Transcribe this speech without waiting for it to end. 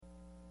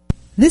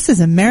This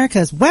is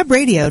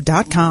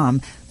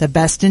americaswebradio.com, the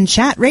best in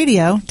chat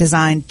radio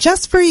designed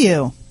just for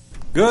you.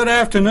 Good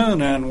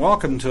afternoon and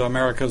welcome to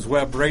America's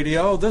Web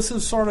Radio. This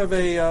is sort of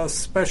a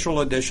special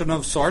edition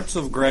of sorts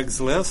of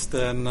Greg's List,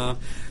 and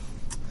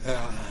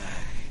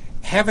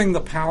having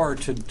the power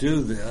to do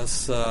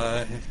this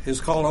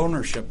is called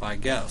ownership, I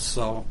guess.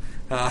 So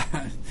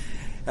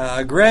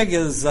Greg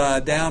is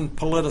down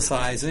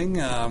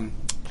politicizing,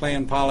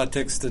 playing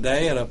politics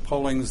today at a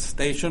polling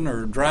station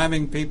or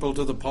driving people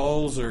to the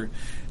polls or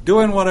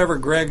doing whatever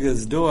Greg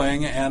is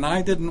doing, and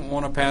I didn't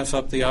want to pass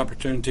up the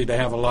opportunity to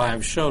have a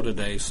live show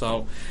today.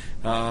 So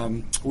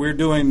we're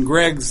doing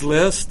Greg's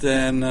List,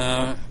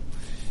 and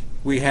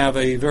we have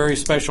a very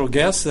special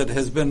guest that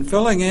has been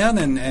filling in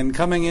and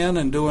coming in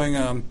and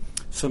doing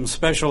some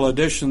special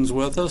editions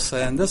with us,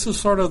 and this is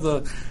sort of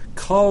the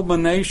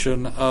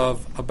culmination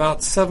of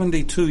about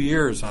 72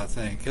 years, I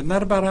think. Isn't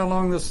that about how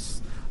long this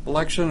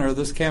election or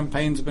this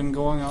campaign's been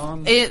going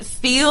on? It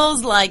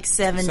feels like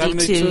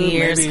 72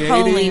 years. Maybe 80.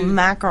 Holy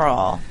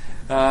mackerel.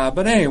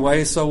 But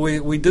anyway, so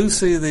we do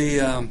see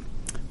the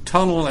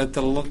tunnel at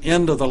the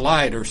end of the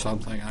light or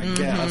something, I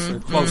guess, or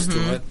close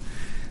to it,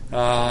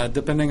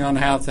 depending on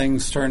how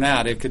things turn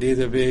out. It could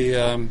either be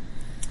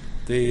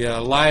the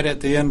light at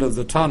the end of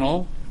the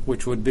tunnel,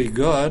 which would be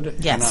good,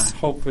 yes, and a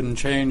hope and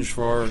change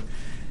for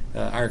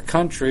our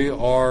country,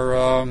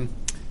 or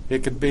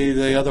it could be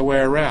the other way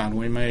around.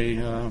 We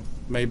may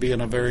be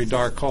in a very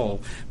dark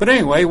hole. But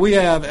anyway, we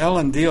have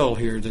Ellen Deal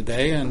here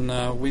today,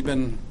 and we've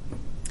been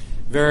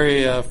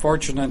very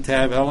fortunate to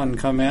have Ellen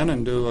come in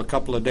and do a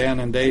couple of Dan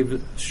and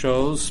Dave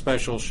shows,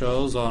 special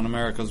shows on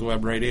America's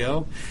Web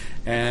Radio.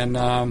 And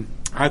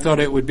I thought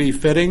it would be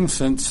fitting,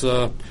 since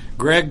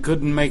Greg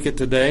couldn't make it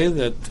today,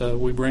 that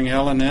we bring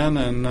Ellen in,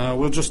 and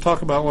we'll just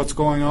talk about what's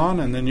going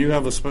on, and then you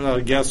have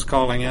a guest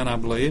calling in, I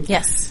believe.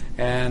 Yes.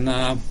 And,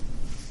 I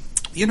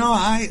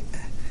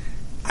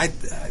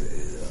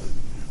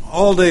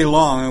all day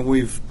long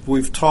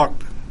we've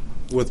talked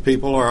with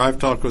people, or I've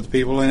talked with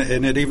people,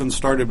 and it even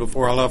started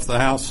before I left the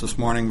house this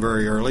morning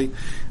very early,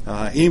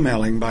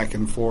 emailing back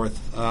and forth.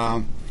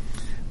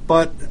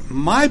 But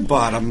my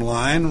bottom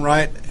line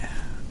right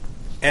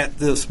at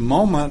this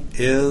moment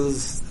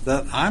is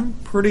that I'm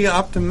pretty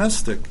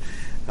optimistic.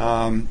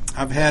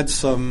 I've had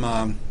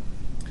a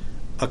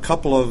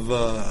couple of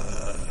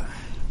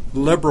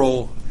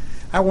liberal,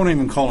 I won't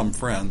even call them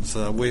friends.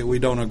 We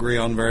don't agree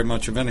on very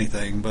much of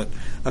anything, but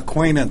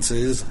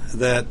acquaintances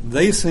that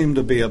they seem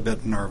to be a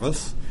bit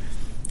nervous.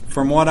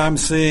 From what I'm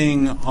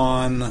seeing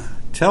on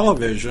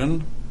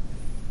television,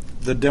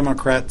 the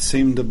Democrats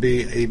seem to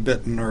be a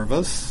bit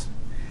nervous.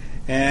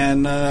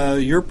 And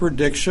your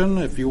prediction,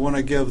 if you want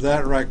to give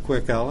that right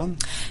quick, Ellen.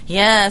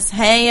 Yes.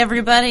 Hey,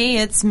 everybody.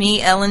 It's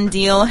me, Ellen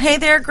Deal. Hey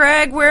there,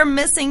 Greg. We're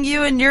missing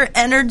you and your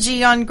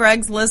energy on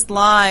Greg's List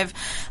Live.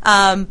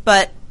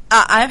 But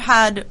I've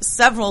had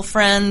several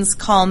friends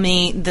call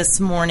me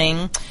this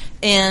morning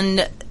in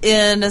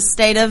a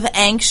state of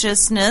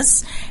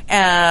anxiousness,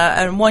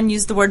 and one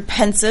used the word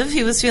pensive.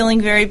 He was feeling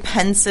very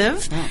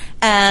pensive,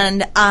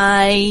 and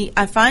I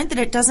find that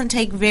it doesn't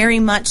take very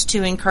much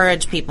to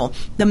encourage people.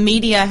 The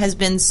media has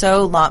been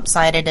so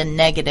lopsided and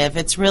negative.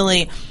 It's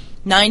really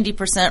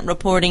 90%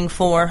 reporting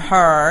for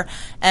her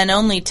and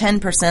only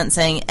 10%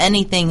 saying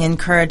anything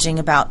encouraging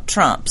about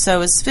Trump. So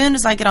as soon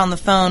as I get on the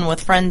phone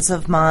with friends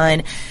of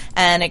mine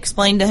and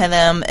explain to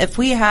them, if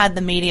we had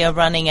the media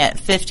running at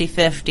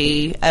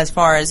 50-50 as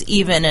far as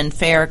even and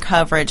fair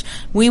coverage,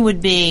 we would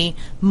be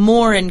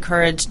more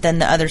encouraged than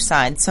the other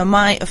side. So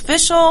my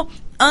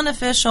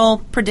unofficial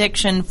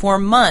prediction for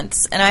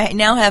months, and I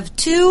now have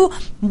two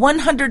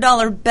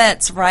 $100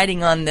 bets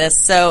riding on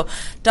this, so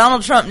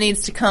Donald Trump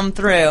needs to come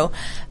through,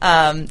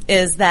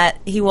 is that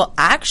he will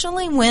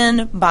actually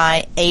win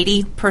by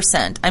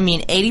 80%. I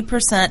mean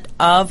 80%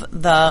 of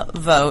the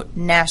vote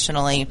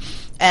nationally.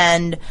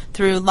 And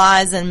through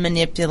lies and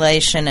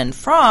manipulation and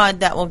fraud,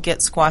 that will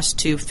get squashed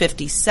to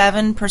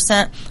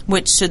 57%,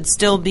 which should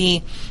still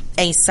be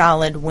a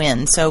solid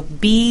win. So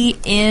be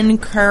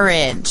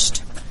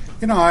encouraged.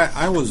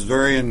 I was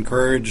very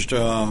encouraged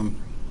and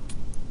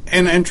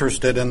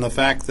interested in the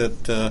fact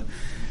that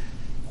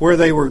where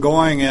they were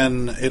going,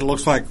 and it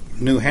looks like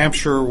New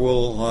Hampshire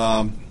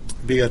will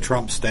be a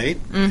Trump state,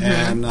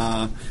 and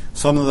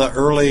some of the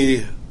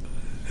early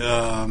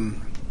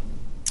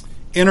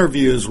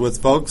interviews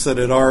with folks that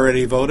had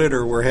already voted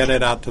or were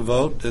headed out to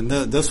vote, and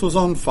this was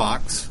on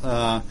Fox,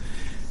 but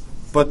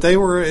I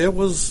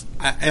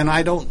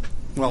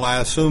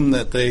assume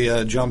that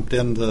they jumped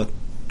into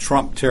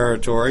Trump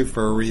territory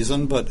for a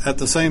reason, but at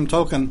the same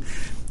token,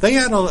 they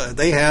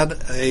had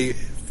a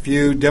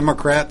few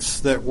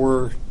Democrats that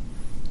were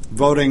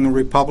voting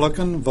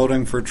Republican,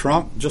 voting for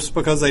Trump, just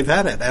because they've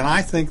had it. And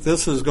I think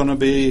this is going to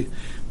be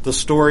the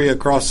story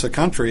across the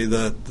country,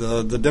 that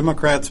the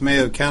Democrats may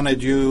have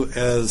counted you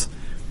as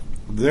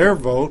their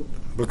vote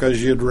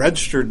because you'd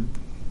registered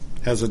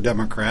as a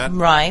Democrat.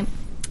 Right.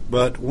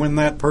 But when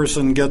that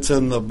person gets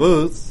in the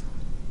booth,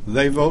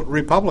 they vote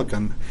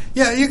Republican.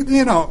 Yeah, you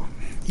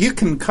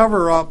can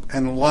cover up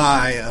and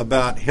lie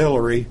about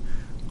Hillary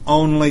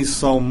only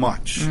so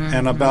much,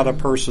 and about a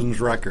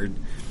person's record.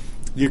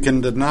 You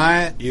can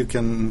deny it, you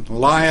can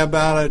lie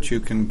about it, you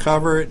can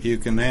cover it, you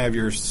can have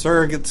your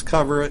surrogates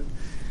cover it,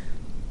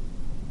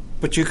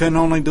 but you can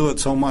only do it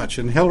so much.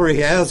 And Hillary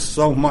has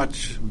so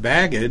much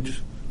baggage,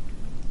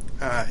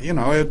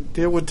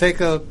 it would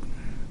take a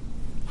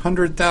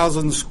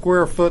 100,000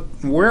 square foot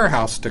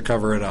warehouse to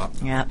cover it up.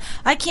 Yeah.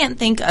 I can't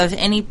think of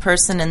any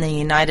person in the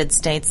United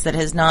States that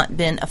has not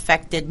been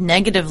affected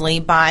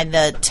negatively by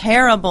the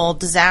terrible,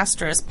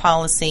 disastrous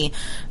policy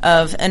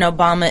of an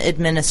Obama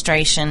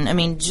administration. I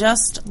mean,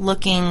 just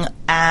looking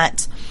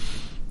at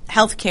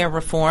healthcare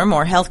reform,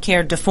 or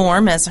healthcare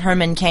deform, as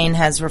Herman Cain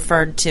has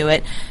referred to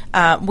it.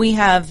 We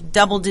have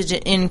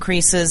double-digit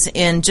increases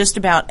in just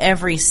about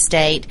every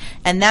state,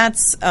 and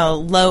that's a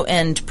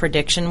low-end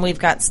prediction. We've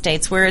got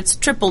states where it's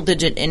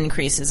triple-digit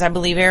increases. I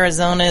believe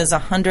Arizona is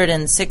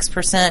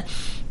 106%,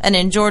 and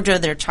in Georgia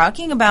they're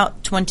talking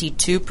about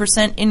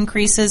 22%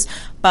 increases,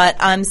 but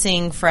I'm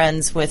seeing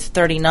friends with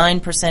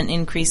 39%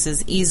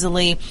 increases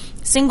easily.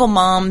 Single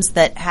moms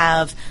that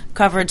have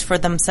coverage for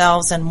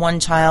themselves and one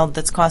child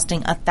that's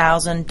costing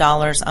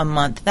 $1,000 a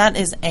month. That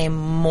is a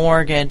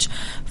mortgage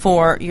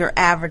for your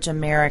average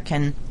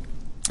American.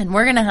 And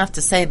we're going to have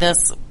to say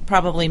this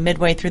probably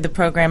midway through the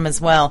program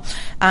as well.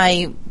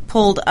 I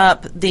pulled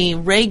up the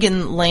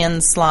Reagan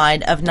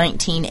landslide of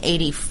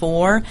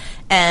 1984,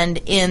 and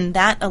in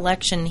that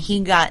election he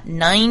got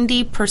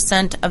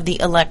 90% of the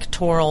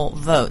electoral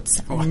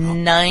votes. Wow.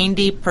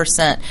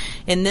 90%.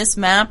 In this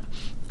map,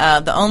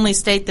 the only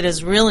state that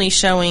is really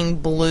showing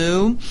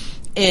blue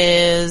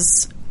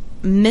is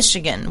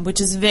Michigan, which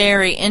is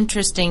very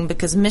interesting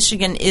because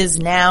Michigan is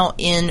now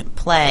in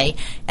play.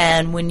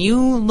 And when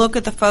you look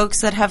at the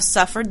folks that have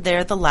suffered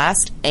there the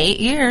last 8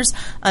 years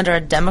under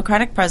a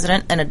Democratic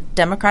president and a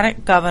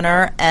Democratic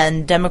governor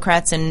and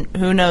Democrats in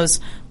who knows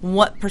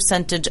what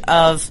percentage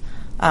of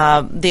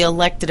the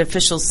elected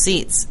official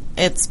seats,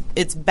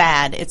 it's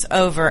bad, it's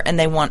over, and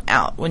they want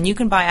out. When you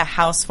can buy a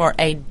house for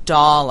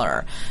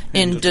 $1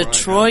 in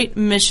Detroit,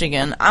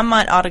 Michigan, I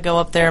might ought to go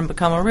up there and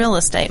become a real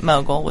estate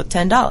mogul with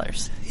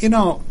 $10.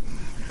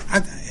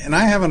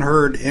 I haven't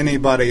heard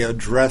anybody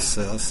address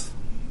this,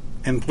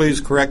 and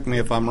please correct me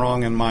if I'm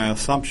wrong in my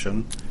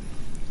assumption,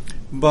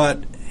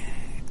 but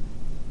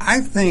I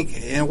think,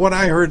 and what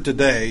I heard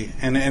today,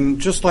 and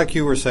just like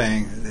you were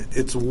saying,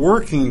 it's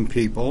working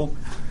people,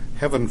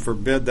 heaven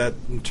forbid that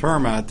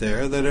term out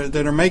there,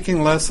 that are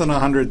making less than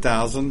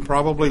 $100,000,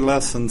 probably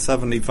less than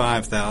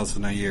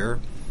 $75,000 a year,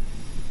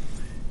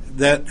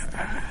 that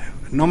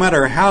no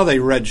matter how they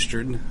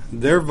registered,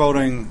 they're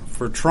voting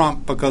for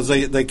Trump because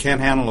they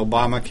can't handle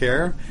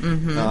Obamacare.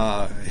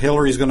 Mm-hmm.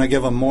 Hillary's going to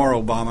give them more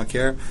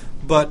Obamacare.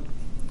 But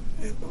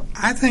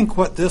I think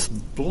what this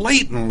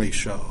blatantly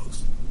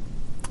shows,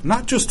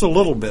 not just a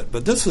little bit,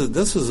 but this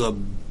is a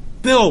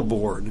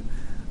billboard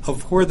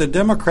of where the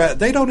Democrat,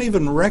 they don't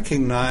even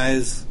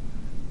recognize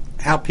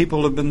how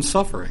people have been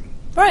suffering.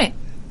 Right.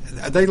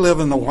 They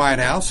live in the White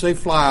House. They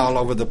fly all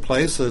over the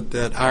place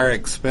at our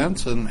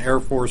expense in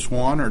Air Force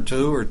One or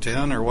 2 or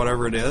 10 or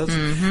whatever it is.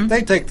 Mm-hmm.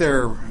 They take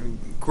their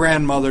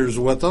grandmothers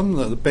with them,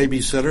 the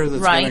babysitter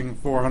that's getting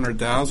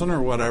 $400,000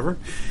 or whatever.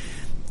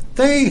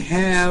 They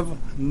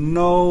have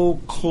no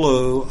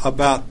clue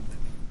about.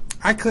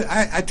 I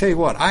tell you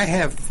what, I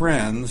have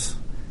friends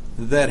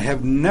that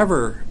have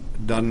never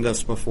done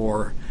this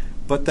before,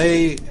 but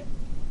they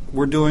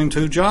were doing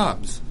 2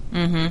 jobs.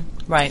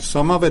 Mm-hmm. Right.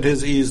 Some of it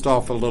has eased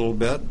off a little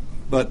bit,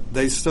 but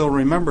they still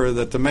remember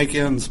that to make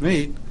ends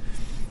meet,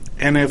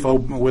 and if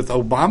with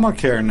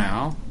Obamacare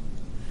now,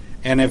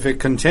 and if it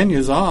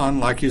continues on,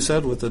 like you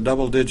said, with the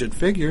double-digit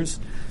figures,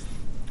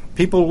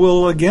 people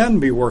will again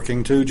be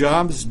working 2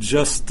 jobs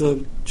just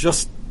to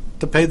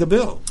pay the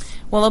bill.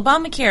 Well,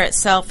 Obamacare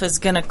itself is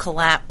going to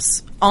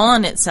collapse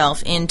on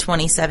itself in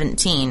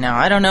 2017. Now,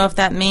 I don't know if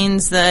that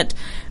means that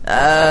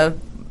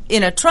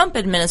in a Trump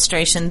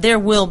administration there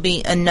will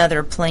be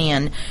another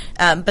plan.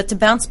 But to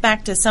bounce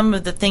back to some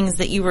of the things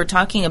that you were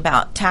talking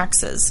about,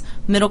 taxes.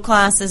 Middle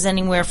class is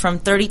anywhere from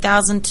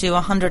 $30,000 to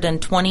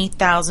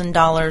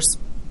 $120,000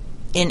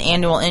 in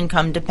annual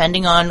income,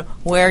 depending on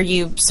where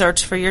you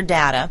search for your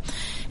data.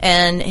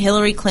 And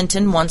Hillary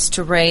Clinton wants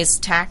to raise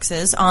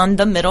taxes on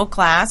the middle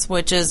class,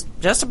 which is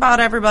just about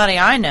everybody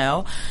I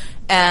know.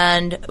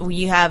 And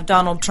you have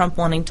Donald Trump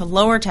wanting to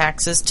lower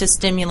taxes to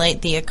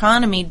stimulate the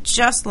economy,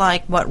 just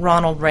like what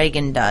Ronald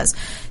Reagan does.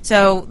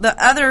 So the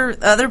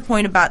other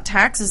point about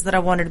taxes that I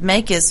wanted to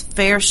make is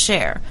fair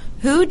share.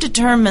 Who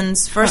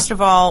determines, first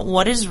of all,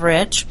 what is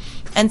rich,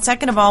 and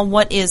second of all,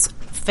 what is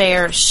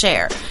fair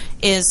share?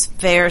 Is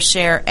fair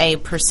share a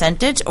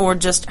percentage or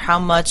just how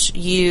much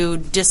you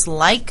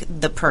dislike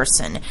the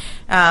person?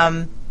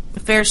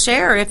 Fair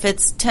share, if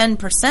it's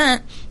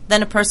 10%,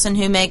 then a person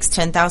who makes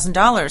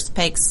 $10,000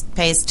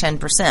 pays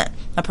 10%.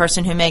 A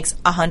person who makes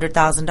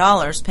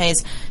 $100,000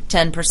 pays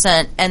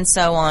 10%, and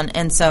so on,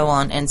 and so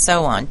on, and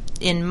so on.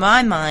 In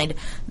my mind,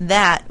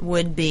 that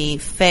would be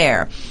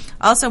fair.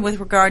 Also, with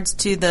regards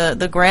to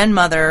the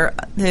grandmother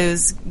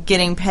who's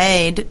getting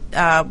paid,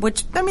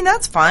 which, I mean,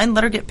 that's fine.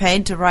 Let her get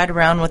paid to ride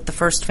around with the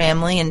first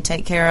family and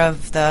take care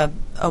of the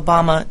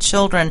Obama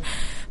children.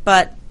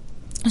 But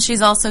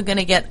she's also going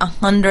to get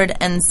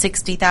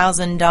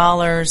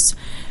 $160,000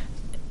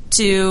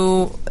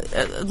 to,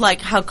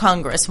 like how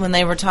Congress, when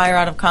they retire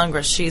out of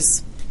Congress,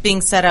 she's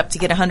being set up to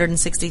get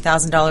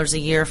 $160,000 a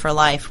year for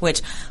life,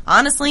 which,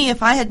 honestly,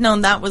 if I had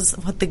known that was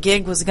what the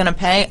gig was going to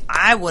pay,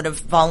 I would have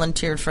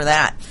volunteered for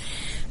that.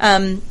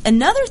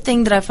 Another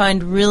thing that I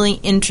find really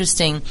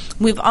interesting,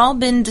 we've all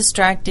been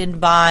distracted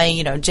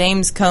by,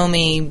 James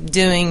Comey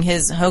doing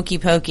his hokey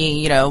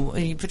pokey,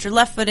 you put your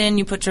left foot in,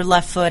 you put your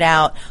left foot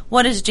out.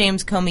 What is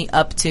James Comey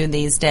up to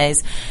these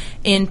days?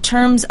 In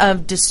terms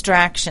of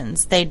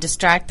distractions, they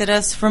distracted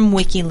us from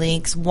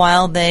WikiLeaks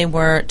while they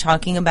were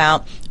talking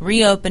about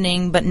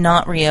reopening but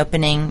not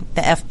reopening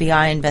the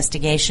FBI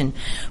investigation.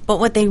 But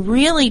what they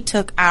really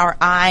took our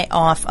eye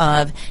off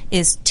of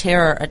is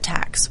terror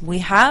attacks. We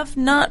have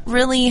not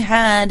really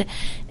had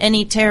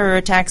any terror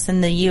attacks in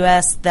the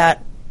U.S.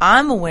 that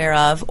I'm aware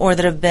of or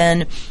that have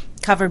been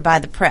covered by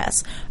the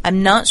press.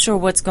 I'm not sure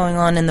what's going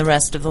on in the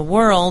rest of the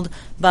world,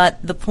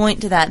 but the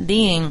point to that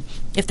being,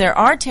 if there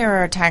are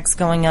terror attacks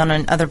going on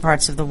in other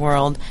parts of the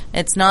world,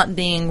 it's not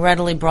being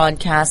readily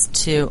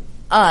broadcast to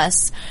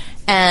us.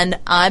 And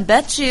I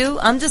bet you,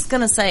 I'm just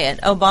going to say it,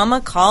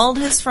 Obama called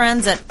his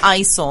friends at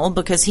ISIL,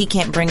 because he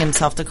can't bring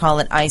himself to call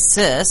it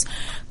ISIS,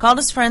 called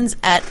his friends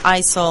at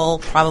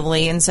ISIL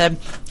probably and said,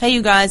 hey,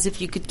 you guys,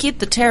 if you could keep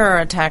the terror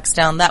attacks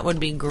down, that would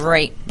be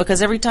great.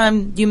 Because every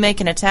time you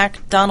make an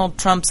attack, Donald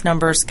Trump's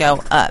numbers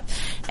go up.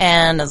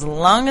 And as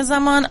long as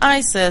I'm on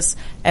ISIS,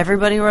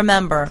 everybody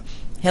remember,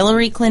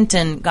 Hillary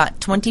Clinton got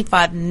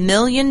 $25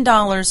 million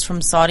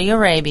from Saudi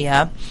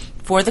Arabia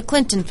for the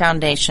Clinton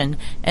Foundation,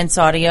 and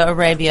Saudi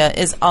Arabia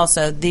is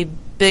also the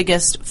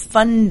biggest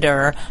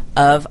funder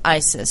of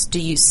ISIS. Do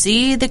you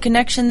see the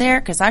connection there?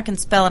 Because I can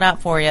spell it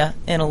out for you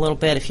in a little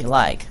bit if you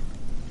like.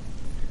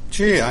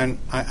 Gee,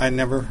 I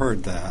never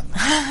heard that.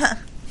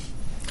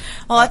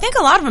 Well, I think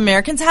a lot of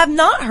Americans have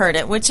not heard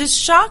it, which is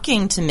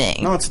shocking to me.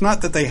 No, it's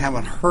not that they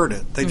haven't heard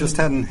it. They just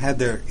hadn't had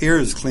their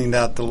ears cleaned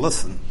out to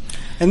listen.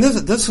 And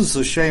this is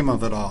the shame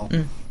of it all.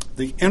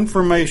 The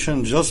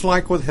information, just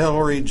like with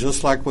Hillary,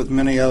 just like with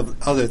many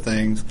other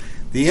things,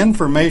 the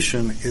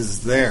information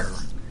is there.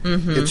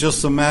 It's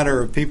just a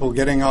matter of people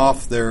getting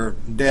off their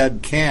dead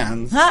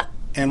cans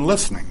and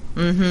listening.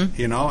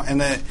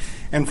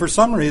 And for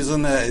some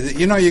reason,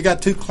 you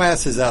got two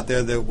classes out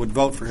there that would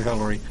vote for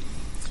Hillary.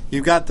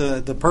 You've got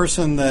the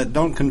person that,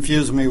 don't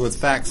confuse me with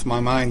facts,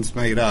 my mind's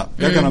made up.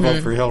 They're going to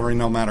vote for Hillary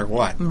no matter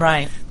what.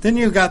 Right. Then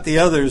you've got the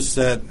others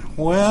that,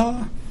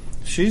 well,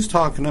 she's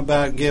talking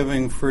about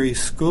giving free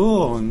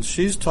school, and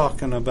she's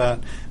talking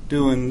about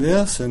doing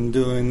this and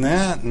doing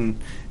that, and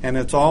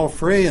it's all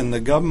free, and the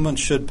government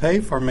should pay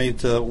for me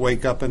to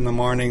wake up in the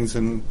mornings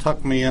and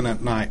tuck me in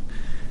at night.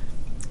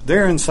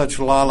 They're in such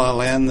la-la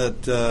land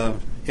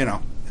that,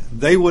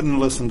 they wouldn't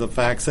listen to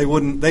facts.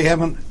 They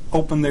haven't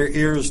opened their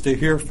ears to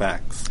hear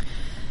facts.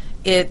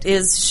 It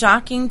is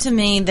shocking to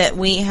me that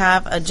we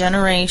have a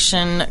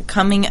generation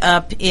coming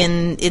up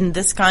in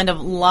this kind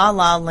of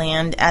la-la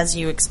land, as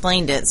you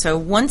explained it. So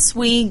once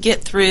we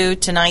get through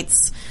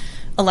tonight's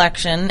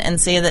election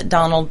and see that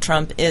Donald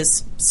Trump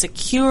is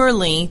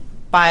securely,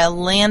 by a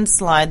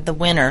landslide, the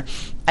winner,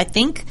 I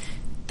think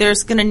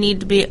there's going to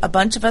need to be a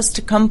bunch of us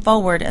to come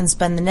forward and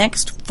spend the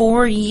next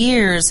 4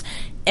 years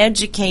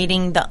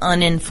educating the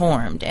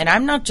uninformed. And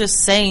I'm not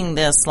just saying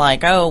this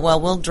like, oh,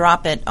 well, we'll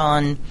drop it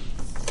on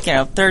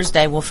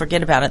Thursday, we'll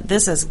forget about it.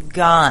 This has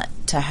got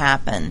to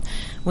happen.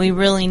 We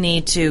really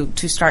need to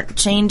start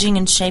changing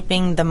and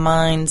shaping the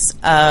minds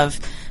of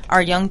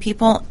our young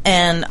people,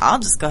 and I'll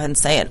just go ahead and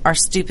say it, our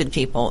stupid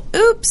people.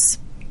 Oops.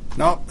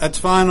 No, that's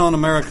fine on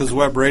America's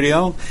Web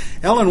Radio.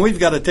 Ellen, we've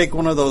got to take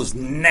one of those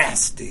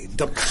nasty,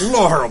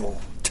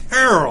 deplorable,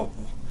 terrible,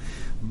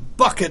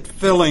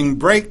 bucket-filling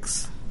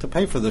breaks to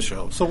pay for the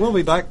show. So we'll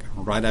be back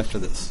right after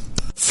this.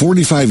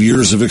 45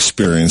 years of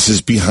experience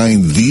is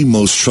behind the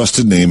most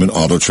trusted name in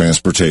auto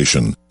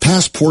transportation.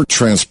 Passport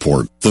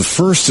Transport, the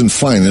first and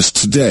finest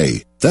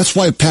today. That's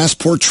why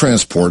Passport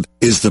Transport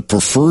is the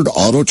preferred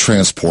auto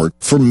transport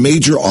for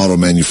major auto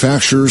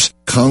manufacturers,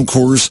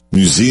 concours,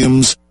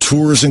 museums,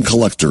 tours, and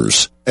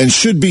collectors, and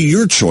should be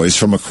your choice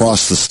from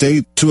across the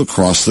state to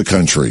across the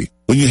country.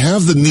 When you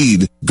have the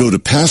need, go to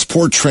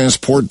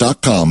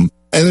PassportTransport.com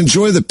and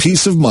enjoy the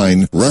peace of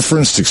mind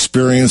referenced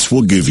experience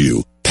will give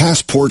you.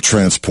 Passport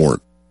Transport.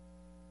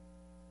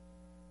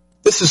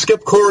 This is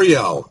Skip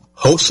Coryell,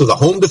 host of the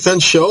Home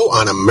Defense Show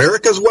on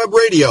America's Web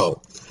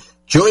Radio.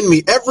 Join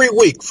me every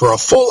week for a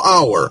full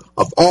hour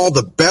of all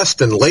the best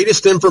and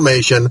latest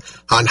information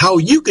on how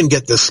you can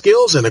get the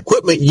skills and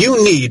equipment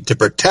you need to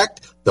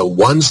protect the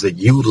ones that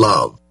you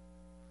love.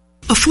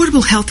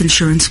 Affordable health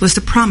insurance was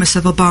the promise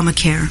of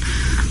Obamacare.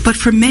 But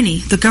for many,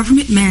 the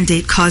government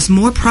mandate caused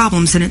more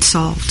problems than it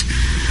solved.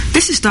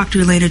 This is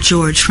Dr. Elena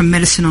George from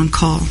Medicine on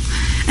Call,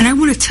 and I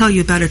want to tell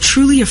you about a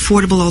truly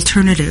affordable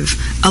alternative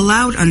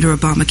allowed under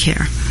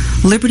Obamacare,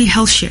 Liberty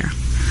HealthShare.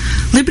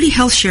 Liberty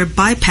HealthShare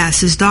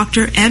bypasses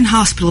doctor and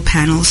hospital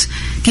panels,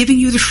 giving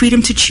you the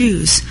freedom to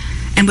choose.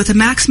 And with a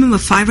maximum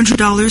of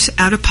 $500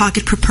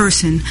 out-of-pocket per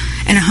person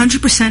and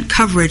 100%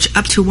 coverage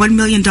up to $1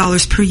 million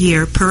per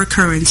year per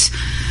occurrence,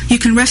 you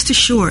can rest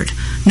assured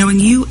knowing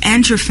you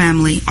and your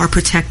family are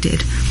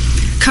protected.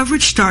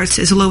 Coverage starts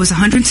as low as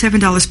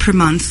 $107 per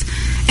month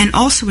and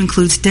also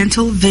includes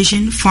dental,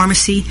 vision,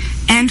 pharmacy,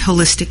 and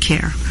holistic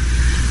care.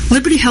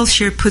 Liberty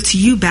HealthShare puts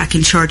you back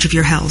in charge of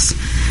your health.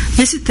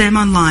 Visit them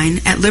online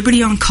at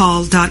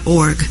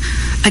libertyoncall.org.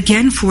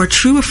 Again, for a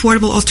true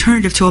affordable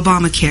alternative to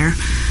Obamacare,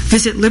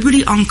 visit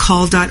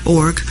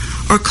libertyoncall.org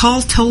or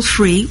call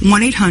toll-free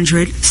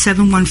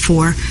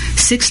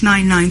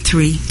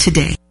 1-800-714-6993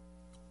 today.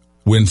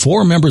 When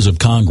 4 members of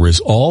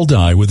Congress all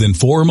die within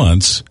 4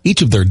 months,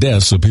 each of their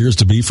deaths appears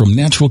to be from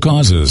natural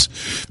causes.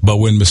 But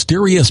when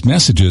mysterious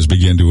messages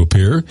begin to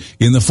appear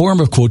in the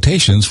form of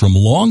quotations from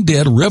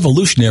long-dead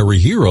revolutionary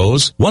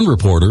heroes, one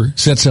reporter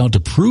sets out to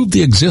prove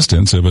the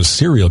existence of a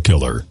serial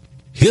killer.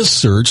 His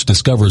search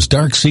discovers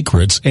dark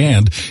secrets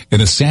and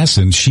an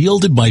assassin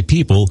shielded by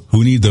people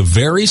who need the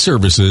very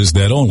services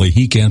that only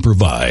he can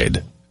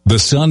provide. The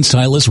Sun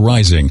Silas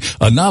Rising,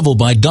 a novel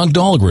by Doug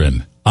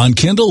Dahlgren. On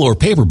Kindle or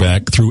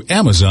paperback through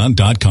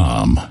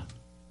Amazon.com.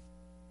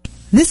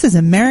 This is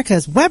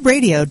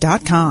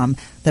America'sWebRadio.com,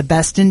 the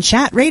best in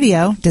chat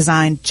radio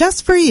designed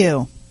just for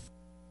you.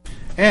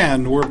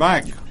 And we're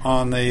back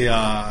on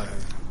the,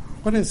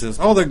 what is this?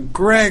 Oh, the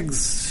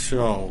Greg's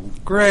show.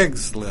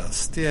 Greg's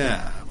List,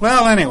 yeah.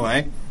 Well,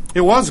 anyway, it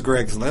was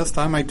Greg's List.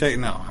 I might take,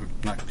 no, I'm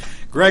not.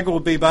 Greg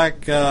will be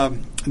back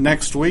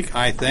next week,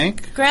 I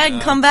think. Greg,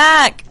 come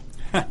back.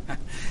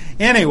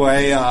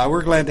 Anyway,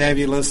 we're glad to have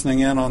you listening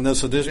in on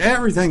this edition.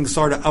 Everything's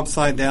sort of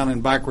upside down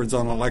and backwards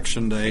on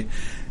Election Day.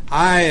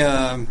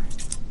 I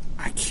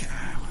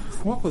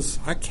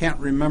can't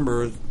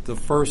remember the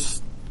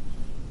first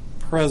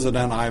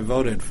president I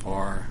voted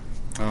for.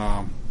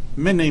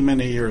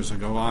 Many years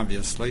ago,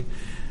 obviously.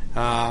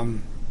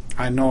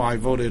 I know I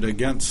voted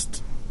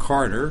against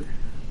Carter,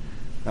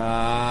 but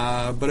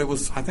I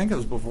think it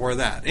was before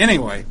that.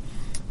 Anyway,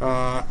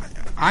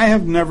 I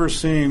have never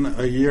seen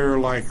a year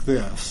like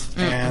this,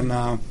 and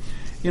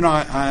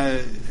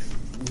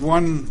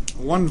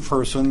one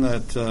person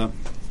that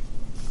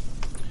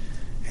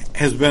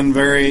has been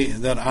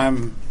that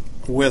I'm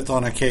with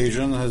on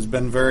occasion has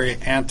been very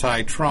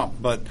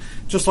anti-Trump, but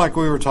just like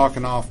we were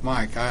talking off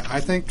mic, I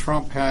think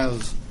Trump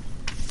has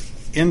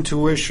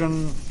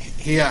intuition.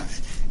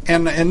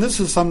 And this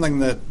is something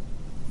that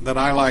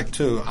I like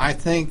too. I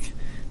think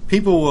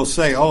people will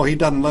say, oh, he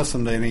doesn't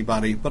listen to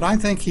anybody, but I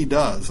think he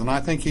does, and I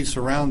think he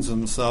surrounds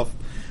himself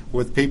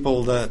with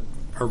people that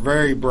are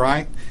very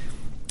bright.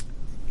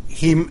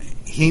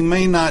 He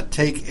may not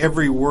take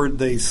every word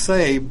they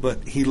say,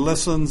 but he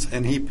listens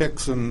and he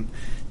picks and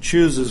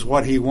chooses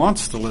what he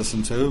wants to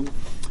listen to.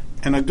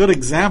 And a good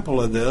example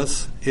of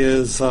this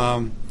is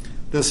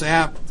this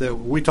app that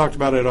we talked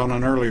about it on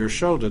an earlier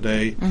show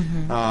today.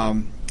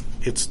 Mm-hmm.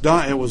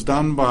 It was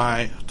done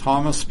by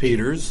Thomas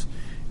Peters.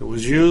 It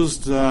was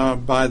used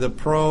by the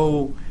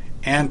pro-anti,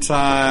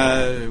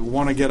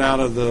 want to get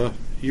out of the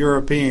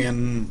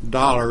European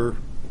dollar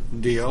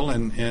deal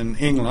in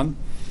England.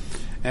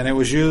 And it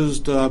was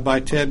used by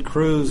Ted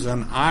Cruz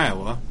in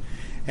Iowa.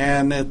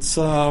 And it's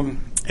a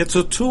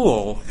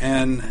tool,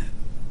 and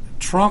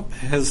Trump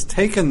has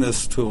taken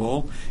this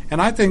tool,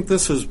 and I think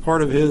this is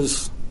part of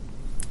his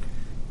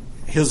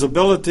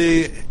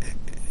ability,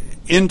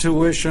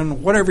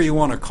 intuition, whatever you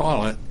want to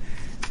call it,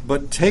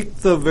 but take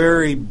the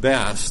very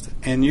best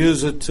and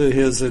use it to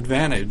his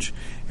advantage.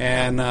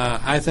 And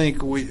I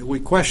think we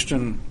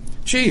question,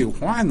 gee,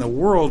 why in the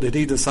world did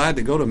he decide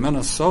to go to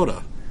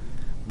Minnesota?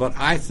 But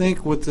I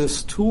think with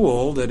this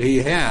tool that he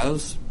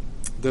has,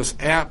 this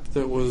app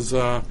that was,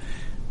 I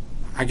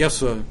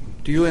guess, do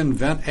you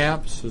invent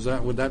apps?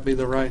 Would that be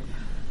the right?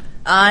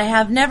 I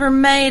have never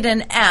made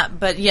an app,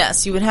 but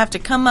yes, you would have to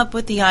come up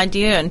with the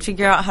idea and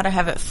figure out how to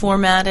have it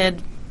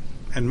formatted.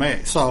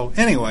 So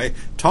anyway,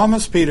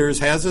 Thomas Peters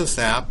has this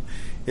app.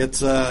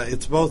 It's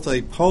both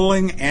a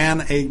polling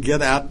and a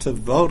get out to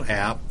vote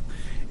app,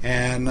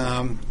 and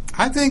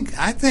I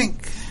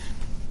think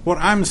what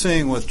I'm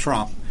seeing with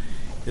Trump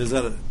is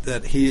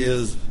that he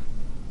is.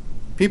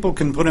 People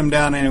can put him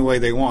down any way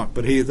they want,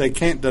 but they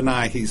can't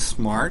deny he's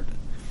smart.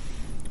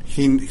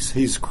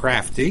 He's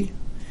crafty.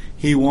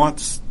 He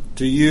wants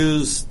to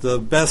use the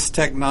best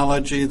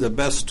technology, the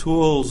best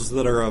tools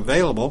that are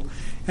available.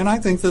 And I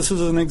think this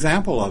is an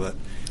example of it.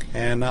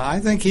 And I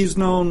think he's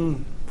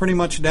known pretty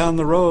much down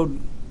the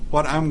road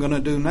what I'm going to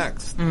do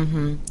next.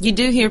 Mm-hmm. You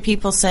do hear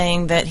people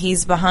saying that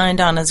he's behind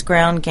on his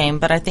ground game,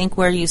 but I think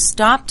where you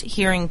stopped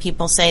hearing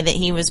people say that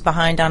he was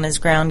behind on his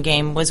ground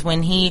game was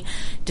when he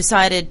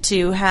decided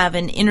to have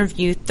an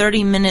interview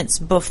 30 minutes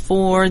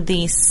before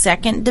the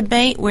second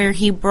debate, where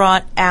he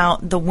brought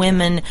out the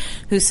women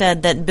who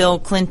said that Bill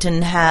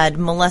Clinton had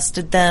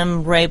molested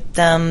them, raped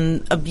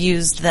them,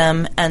 abused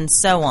them, and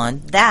so on.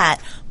 That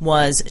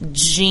was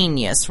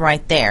genius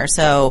right there.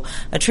 So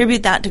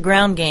attribute that to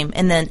ground game.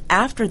 And then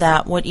after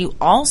that, what you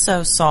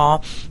also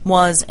saw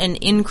was an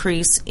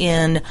increase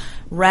in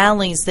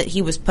rallies that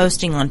he was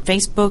posting on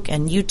Facebook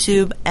and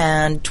YouTube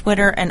and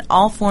Twitter and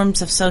all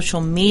forms of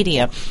social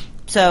media.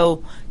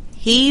 So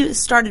he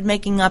started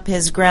making up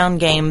his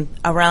ground game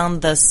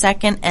around the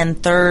second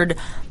and third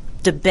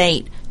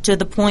debate, to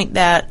the point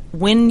that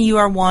when you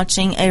are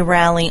watching a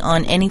rally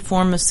on any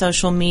form of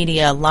social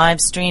media,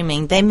 live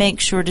streaming, they make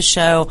sure to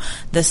show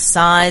the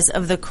size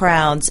of the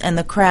crowds, and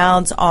the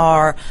crowds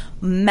are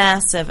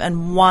massive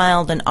and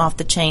wild and off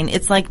the chain.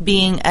 It's like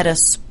being at a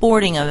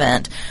sporting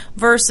event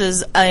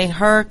versus a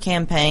her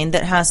campaign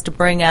that has to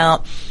bring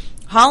out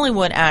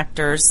Hollywood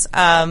actors.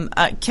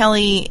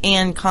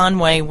 Kellyanne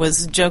Conway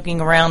was joking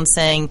around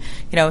saying,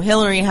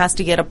 Hillary has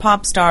to get a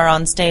pop star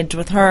on stage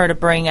with her to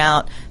bring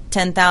out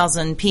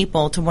 10,000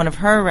 people to one of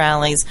her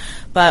rallies,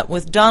 but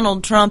with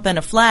Donald Trump and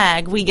a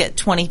flag, we get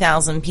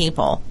 20,000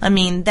 people. I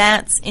mean,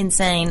 that's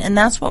insane, and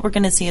that's what we're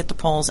going to see at the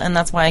polls, and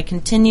that's why I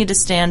continue to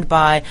stand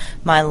by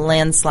my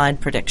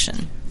landslide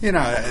prediction.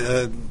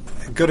 A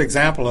good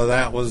example of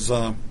that was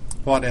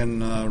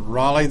in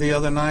Raleigh the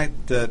other night,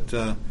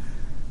 that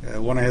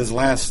one of his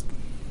last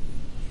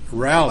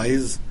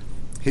rallies,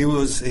 it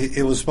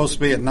was supposed to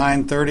be at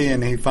 9:30,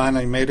 and he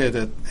finally made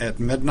it at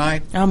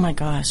midnight. Oh my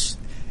gosh.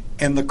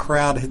 And the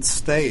crowd had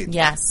stayed.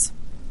 Yes.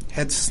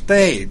 Had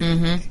stayed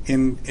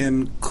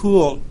in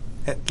cool,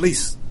 at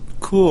least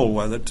cool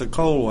weather to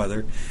cold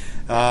weather,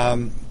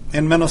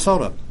 in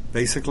Minnesota.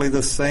 Basically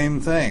the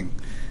same thing.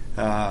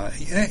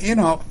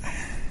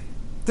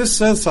 This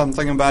says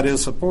something about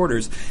his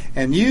supporters.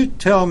 And you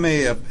tell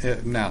me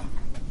now,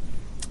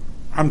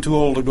 I'm too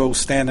old to go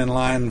stand in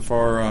line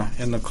for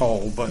in the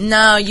cold. But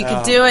no, you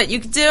could do it. You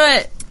could do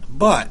it.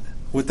 But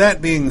with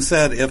that being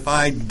said, if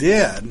I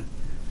did,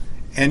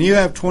 and you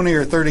have 20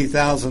 or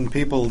 30,000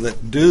 people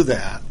that do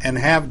that and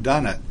have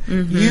done it,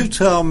 you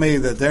tell me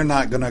that they're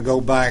not going to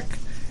go back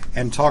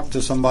and talk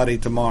to somebody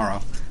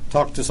tomorrow,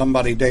 talk to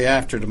somebody day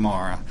after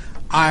tomorrow.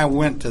 I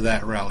went to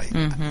that rally.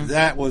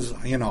 That was,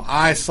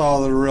 I saw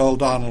the real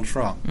Donald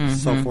Trump,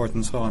 so forth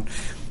and so on.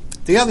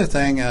 The other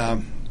thing,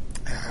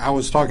 I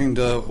was talking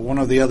to one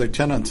of the other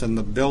tenants in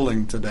the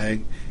building today,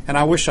 and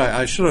I wish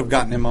I should have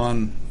gotten him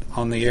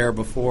on the air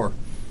before.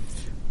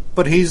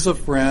 But he's a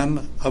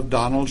friend of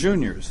Donald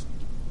Jr.'s.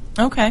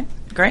 Okay,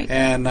 great.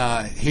 And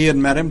he had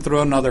met him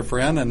through another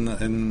friend,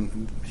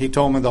 and he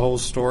told me the whole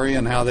story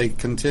and how they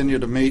continue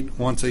to meet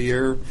once a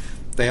year.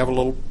 They have a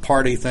little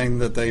party thing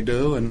that they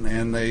do,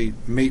 and they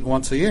meet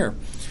once a year.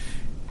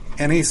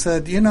 And he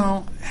said,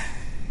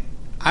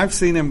 I've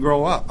seen him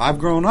grow up. I've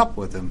grown up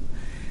with him.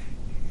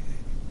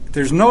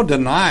 There's no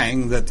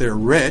denying that they're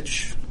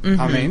rich.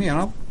 I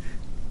mean,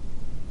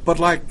 but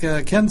like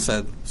Ken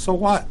said, so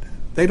what?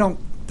 They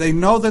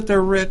know that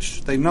they're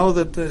rich. They know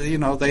that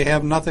they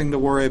have nothing to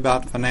worry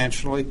about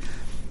financially.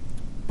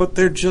 But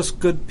they're just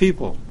good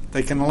people.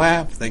 They can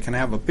laugh. They can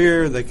have a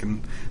beer. They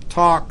can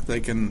talk.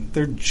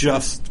 They're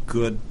just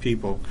good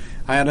people.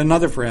 I had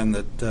another friend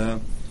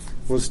that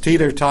was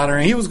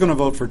teeter-tottering. He was going to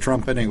vote for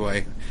Trump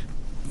anyway.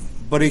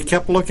 But he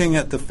kept looking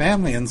at the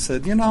family and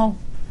said,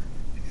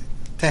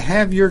 to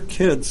have your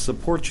kids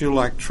support you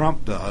like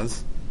Trump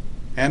does,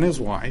 and his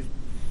wife,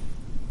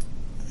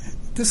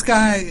 this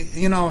guy,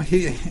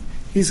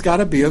 he's got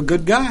to be a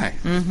good guy.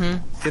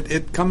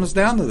 It comes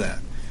down to that.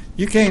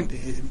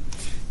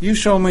 You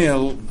show me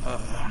a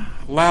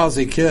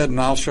lousy kid, and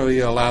I'll show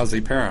you a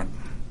lousy parent.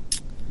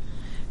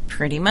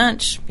 Pretty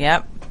much,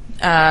 yep.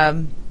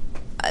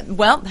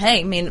 Well,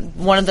 hey,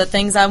 one of the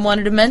things I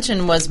wanted to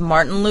mention was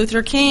Martin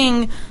Luther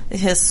King, the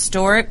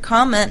historic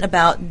comment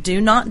about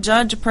do not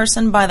judge a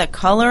person by the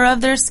color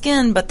of their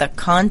skin, but the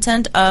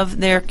content of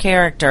their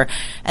character.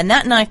 And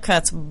that knife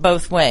cuts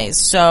both ways.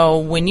 So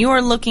when you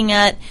are looking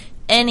at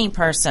any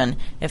person,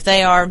 if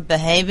they are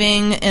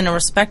behaving in a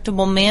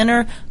respectable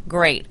manner,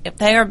 great. If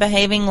they are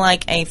behaving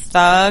like a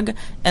thug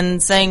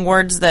and saying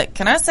words that,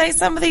 can I say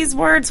some of these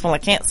words? Well, I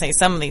can't say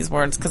some of these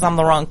words because I'm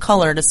the wrong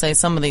color to say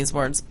some of these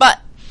words. But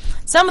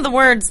some of the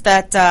words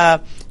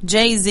that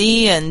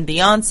Jay-Z and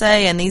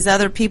Beyonce and these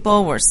other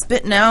people were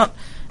spitting out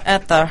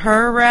at the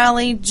Her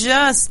rally,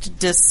 just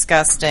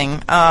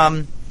disgusting.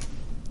 I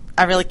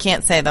really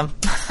can't say them.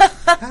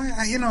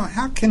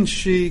 How can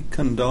she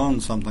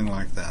condone something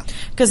like that?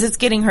 Because it's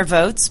getting her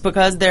votes,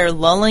 because they're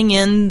lulling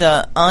in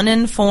the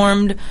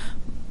uninformed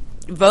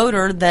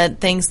voter that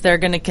thinks they're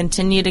going to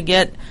continue to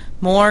get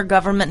more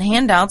government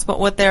handouts, but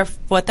what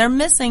they're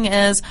missing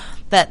is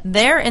that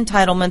their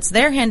entitlements,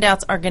 their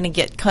handouts are going to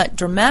get cut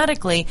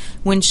dramatically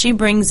when she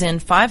brings in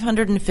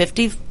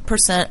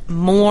 550%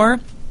 more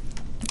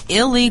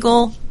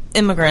illegal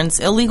immigrants,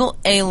 illegal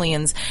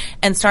aliens,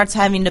 and starts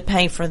having to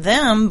pay for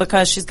them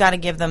because she's got to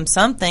give them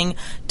something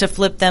to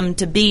flip them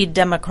to be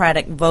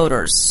Democratic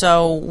voters.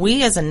 So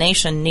we as a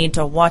nation need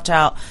to watch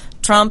out.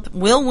 Trump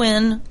will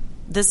win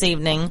this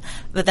evening,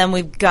 but then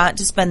we've got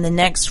to spend the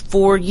next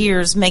 4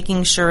 years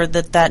making sure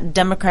that that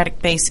Democratic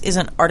base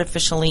isn't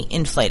artificially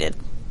inflated.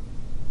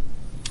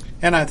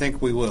 And I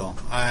think we will.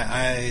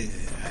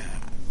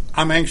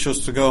 I'm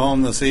anxious to go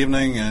home this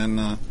evening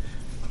and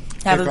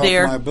have a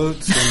beer, off my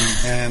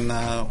boots, and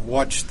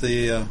watch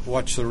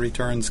the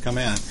returns come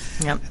in.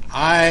 Yep.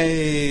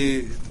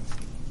 I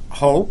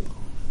hope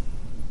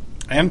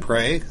and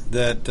pray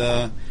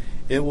that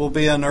it will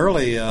be an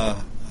early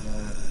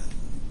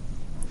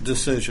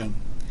decision.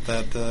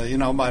 That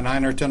by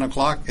 9 or 10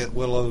 o'clock it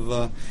will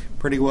have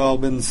pretty well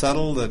been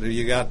settled. That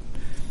you got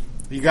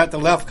the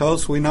left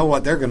coast. We know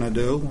what they're going to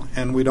do,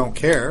 and we don't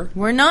care.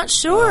 We're not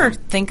sure.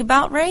 Think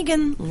about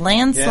Reagan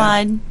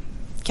landslide. Yeah.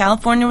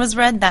 California was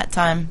red that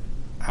time.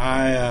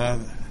 That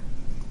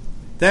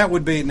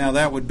would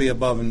be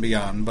above and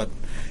beyond. But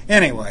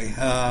anyway,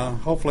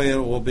 hopefully it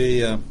will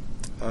be a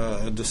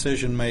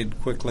decision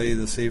made quickly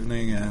this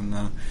evening,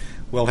 and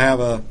we'll have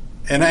a.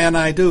 And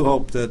I do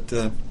hope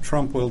that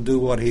Trump will do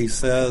what he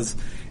says,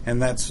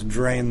 and that's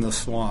drain the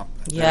swamp.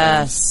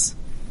 Yes.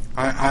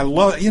 I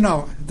love,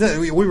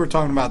 we were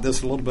talking about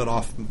this a little bit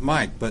off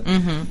mic, but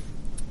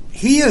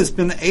he has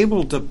been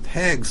able to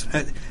peg,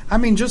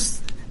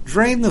 just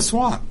drain the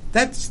swamp.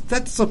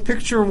 That's a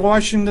picture of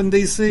Washington,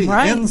 D.C.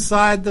 Right.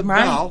 Inside the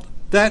belt,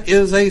 that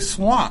is a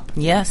swamp.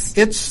 Yes.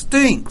 It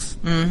stinks.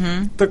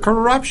 Mm-hmm. The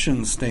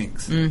corruption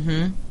stinks.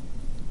 Mm-hmm.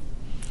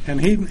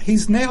 And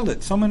he's nailed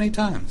it so many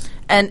times.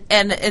 And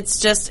it's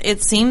just,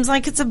 it seems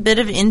like it's a bit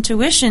of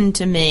intuition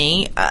to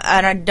me.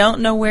 And I don't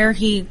know where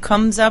he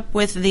comes up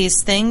with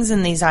these things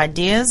and these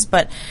ideas,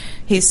 but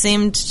he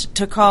seemed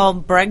to call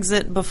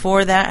Brexit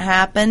before that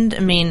happened. I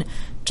mean,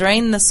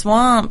 drain the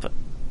swamp.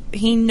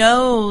 He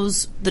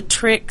knows the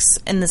tricks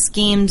and the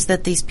schemes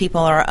that these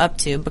people are up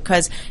to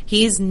because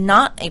he's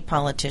not a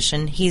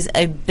politician. He's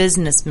a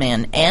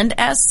businessman. And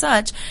as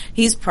such,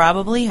 he's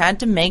probably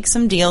had to make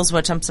some deals,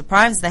 which I'm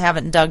surprised they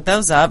haven't dug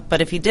those up.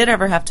 But if he did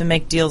ever have to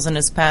make deals in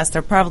his past,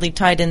 they're probably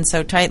tied in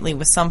so tightly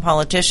with some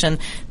politician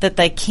that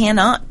they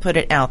cannot put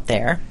it out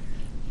there.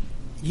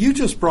 You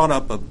just brought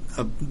up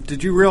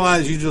did you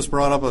realize you just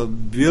brought up a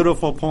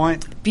beautiful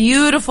point?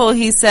 Beautiful,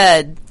 he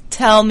said.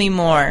 Tell me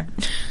more.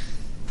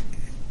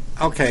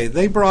 Okay,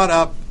 they brought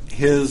up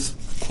his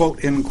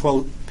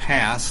quote-unquote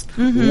past,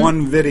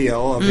 one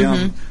video of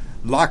him,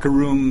 locker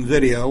room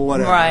video,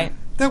 whatever. Right.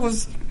 That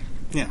was,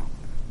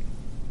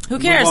 Who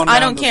cares? I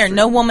don't care.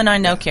 No woman I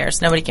know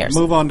cares. Nobody cares.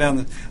 Move on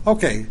down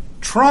okay,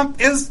 Trump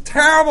is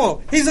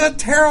terrible. He's a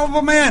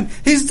terrible man.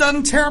 He's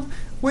done terrible.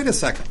 Wait a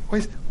second.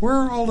 Where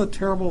are all the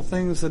terrible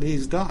things that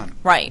he's done?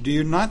 Right. Do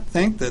you not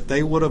think that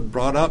they would have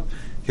brought up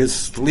his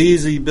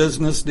sleazy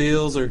business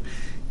deals or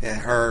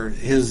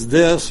his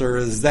this or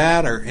his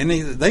that or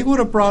any, they would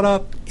have brought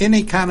up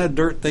any kind of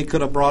dirt they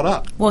could have brought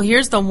up. Well,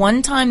 here's the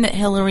one time that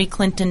Hillary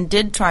Clinton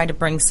did try to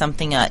bring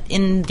something up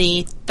in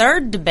the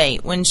third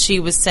debate when she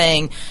was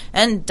saying,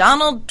 and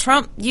Donald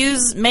Trump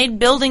made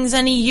buildings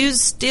and he used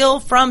steel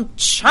from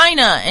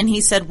China. And he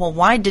said, well,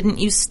 why didn't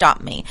you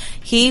stop me?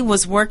 He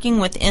was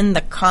working within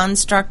the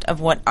construct of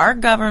what our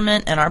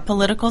government and our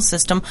political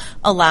system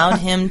allowed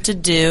him to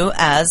do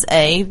as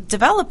a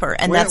developer.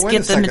 And that's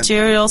get the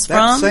materials from.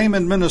 That same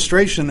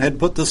administration had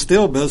put the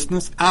steel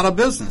business out of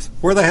business.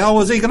 Where the hell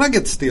was he going to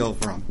get steel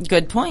from?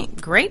 Good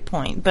point. Great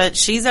point. But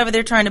she's over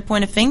there trying to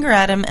point a finger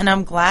at him, and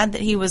I'm glad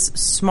that he was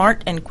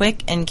smart and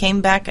quick and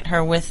came back at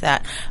her with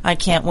that. I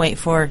can't wait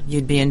for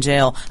you'd be in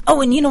jail.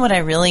 Oh, and you know what I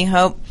really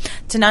hope?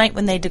 Tonight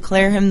when they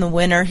declare him the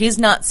winner, he's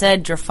not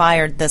said you're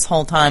fired this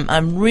whole time.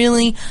 I'm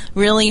really,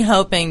 really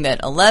hoping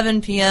that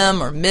 11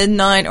 p.m. or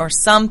midnight or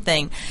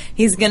something,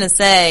 he's going to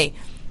say,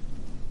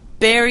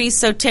 Barry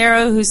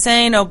Soetoro,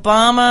 Hussein,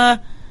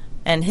 Obama,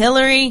 and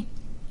Hillary,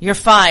 you're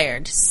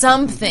fired.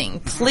 Something,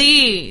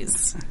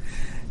 please.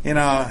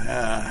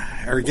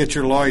 Or get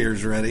your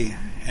lawyers ready.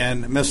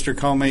 And Mr.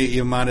 Comey,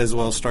 you might as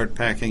well start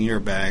packing your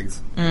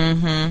bags.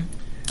 Mm-hmm.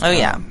 Oh,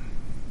 yeah.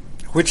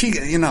 Which he,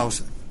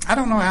 I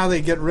don't know how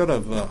they get rid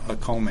of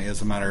Comey,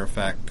 as a matter of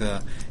fact.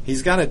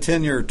 He's got a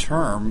 10-year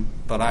term,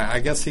 but I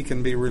guess he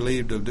can be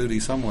relieved of duty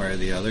some way or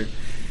the other.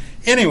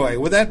 Anyway,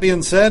 with that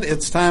being said,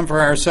 it's time for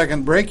our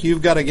second break.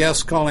 You've got a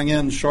guest calling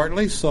in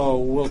shortly, so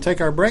we'll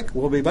take our break.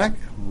 We'll be back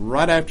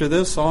right after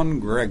this on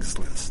Greg's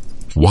List.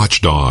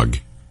 Watchdog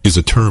is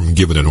a term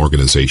given an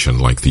organization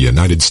like the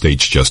United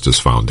States Justice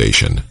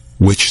Foundation,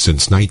 which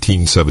since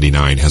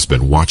 1979 has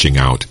been watching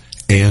out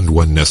and,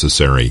 when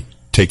necessary,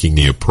 taking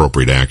the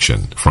appropriate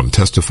action from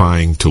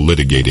testifying to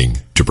litigating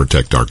to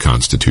protect our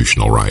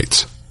constitutional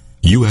rights.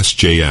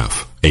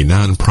 USJF, a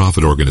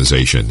non-profit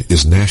organization,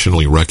 is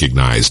nationally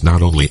recognized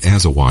not only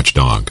as a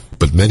watchdog,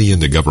 but many in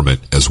the government,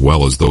 as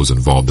well as those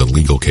involved in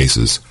legal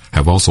cases,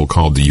 have also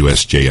called the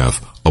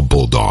USJF a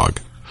bulldog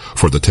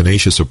for the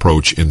tenacious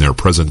approach in their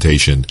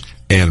presentation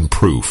and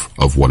proof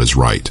of what is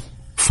right.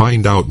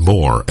 Find out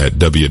more at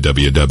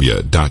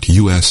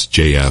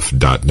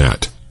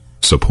www.usjf.net.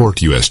 Support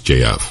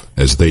USJF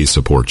as they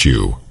support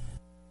you.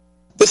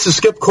 This is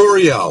Skip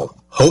Coryell,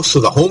 host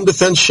of the Home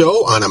Defense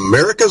Show on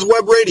America's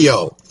Web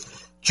Radio.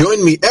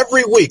 Join me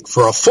every week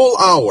for a full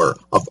hour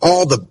of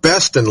all the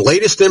best and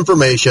latest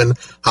information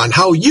on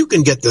how you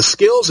can get the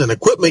skills and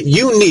equipment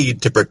you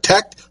need to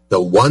protect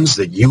the ones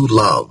that you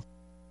love.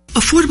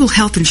 Affordable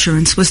health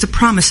insurance was the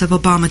promise of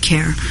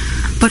Obamacare,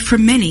 but for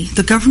many,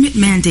 the government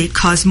mandate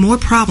caused more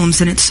problems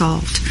than it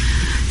solved.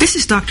 This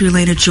is Dr.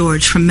 Elena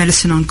George from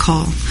Medicine on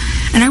Call,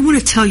 and I want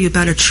to tell you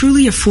about a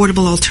truly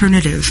affordable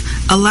alternative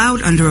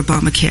allowed under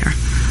Obamacare,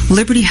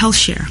 Liberty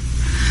HealthShare.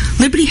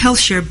 Liberty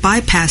HealthShare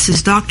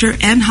bypasses doctor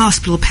and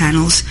hospital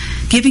panels,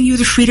 giving you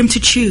the freedom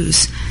to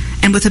choose.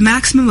 And with a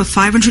maximum of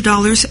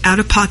 $500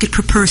 out-of-pocket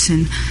per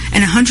person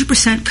and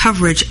 100%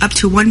 coverage up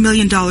to $1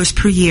 million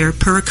per year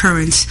per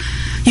occurrence,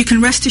 you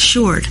can rest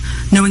assured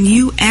knowing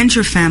you and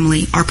your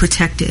family are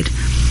protected.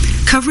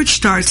 Coverage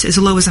starts as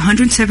low as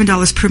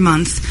 $107 per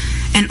month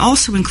and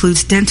also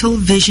includes dental,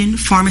 vision,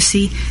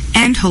 pharmacy,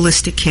 and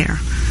holistic care.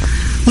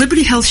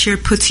 Liberty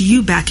HealthShare puts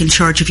you back in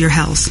charge of your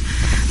health.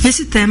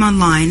 Visit them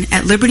online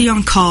at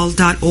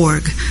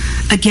libertyoncall.org.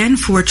 Again,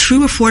 for a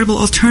true affordable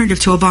alternative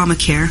to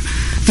Obamacare,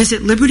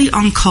 visit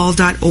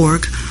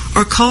libertyoncall.org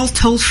or call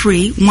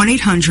toll-free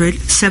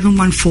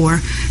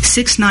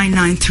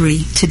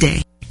 1-800-714-6993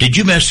 today. Did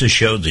you miss a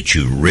show that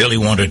you really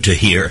wanted to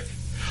hear?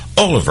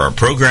 All of our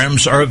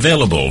programs are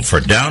available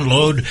for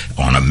download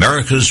on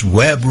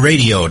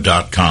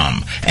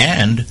americaswebradio.com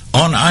and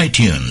on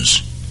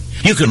iTunes.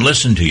 You can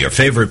listen to your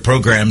favorite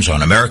programs on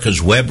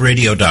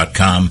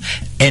americaswebradio.com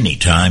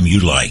anytime you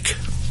like.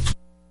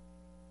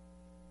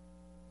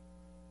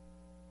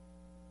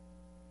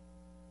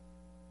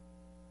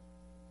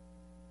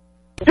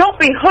 Don't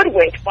be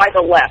hoodwinked by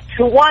the left,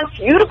 who wants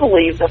you to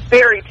believe the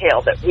fairy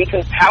tale that we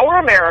can power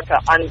America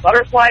on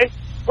butterflies,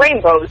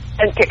 rainbows,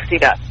 and pixie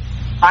dust.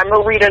 I'm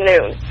Marita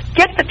Noon.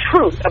 Get the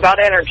truth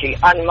about energy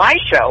on my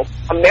show,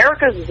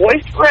 America's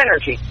Voice for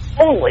Energy,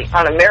 only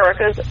on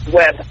America's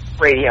Web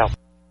Radio.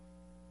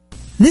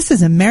 This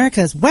is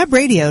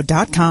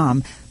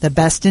americaswebradio.com, the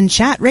best in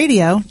chat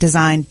radio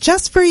designed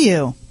just for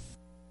you.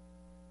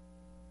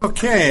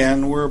 Okay,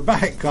 and we're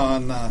back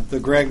on the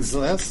Greg's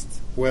List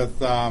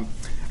with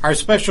our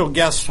special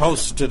guest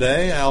host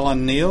today,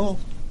 Ellen Deal.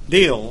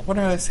 What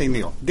did I say,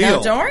 Neil? Deal.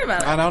 No, don't worry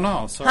about it. I don't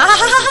know. Sorry.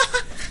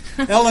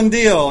 Ellen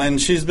Deal, and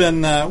she's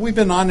been. We've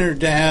been honored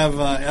to have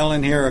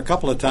Ellen here a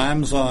couple of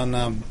times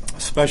on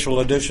special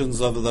editions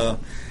of the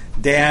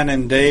Dan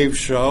and Dave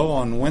show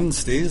on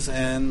Wednesdays,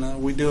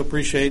 and we do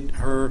appreciate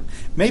her.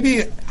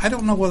 Maybe, I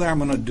don't know whether I'm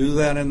going to do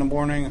that in the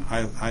morning.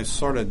 I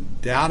sort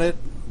of doubt it,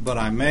 but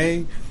I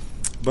may.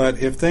 But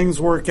if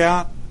things work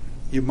out,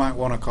 you might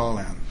want to call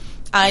in.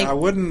 I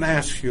wouldn't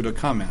ask you to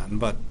come in,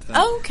 but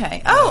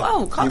okay.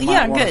 Call, you might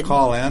yeah, want good. to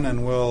call in,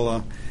 and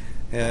we'll.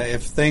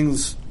 If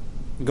things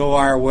go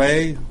our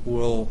way,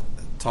 we'll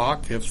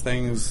talk. If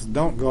things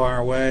don't go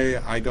our way,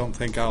 I don't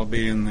think I'll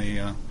be in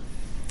the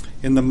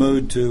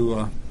mood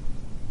to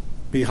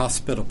be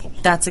hospitable.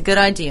 That's a good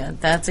idea.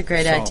 That's a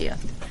great idea.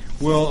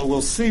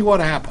 We'll see what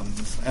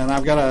happens. And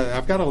I've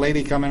got a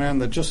lady coming in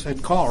that just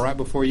had called right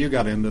before you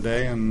got in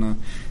today,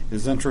 and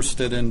is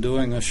interested in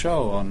doing a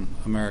show on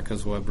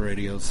America's Web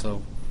Radio.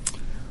 So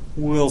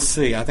we'll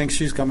see. I think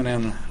she's coming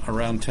in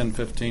around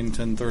 10:15,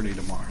 10:30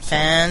 tomorrow. So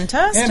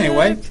fantastic.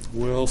 Anyway,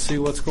 we'll see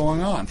what's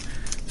going on.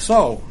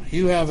 So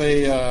you have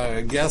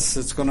a guest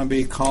that's going to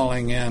be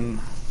calling in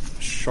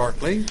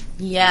shortly.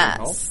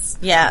 Yes.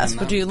 Yes.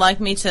 Would you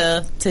like me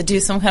to do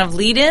some kind of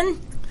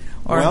lead-in?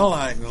 Well,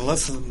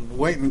 let's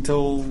wait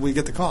until we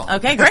get the call.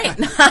 Okay, great.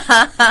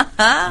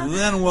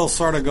 Then we'll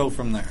sort of go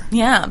from there.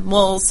 Yeah.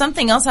 Well,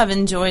 something else I've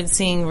enjoyed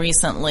seeing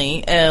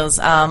recently is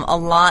a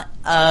lot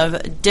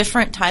of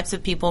different types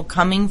of people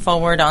coming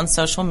forward on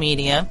social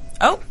media.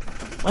 Oh,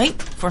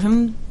 wait. For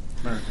whom?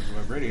 America's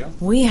Web Radio.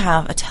 We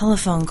have a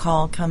telephone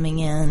call coming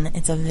in.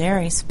 It's a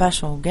very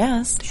special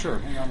guest. Sure.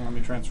 Hang on. Let me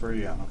transfer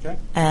you in, okay?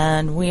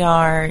 And we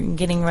are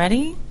getting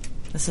ready.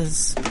 This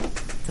is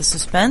the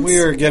suspense. We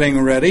are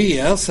getting ready,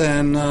 yes,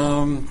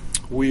 and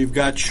we've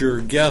got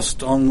your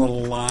guest on the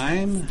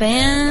line.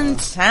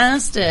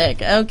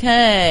 Fantastic.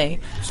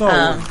 Okay.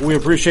 So we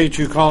appreciate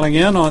you calling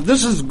in.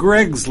 This is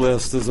Greg's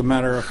List, as a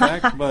matter of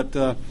fact, but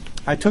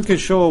I took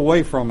his show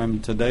away from him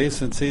today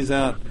since he's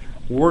out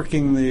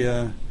working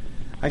the.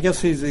 I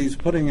guess he's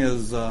putting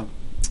his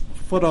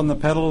foot on the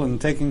pedal and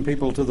taking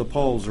people to the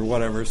polls or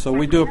whatever. So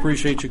we do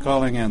appreciate you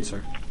calling in,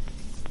 sir.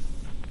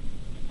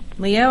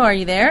 Leo, are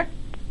you there?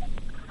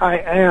 I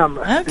am.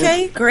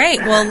 Okay, great.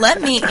 Well,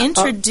 let me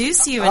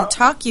introduce you and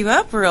talk you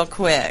up real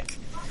quick.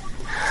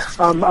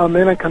 I'm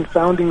in a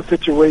confounding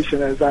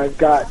situation as I've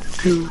got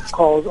 2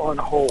 calls on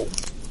hold.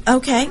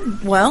 Okay.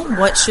 Well,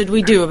 what should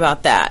we do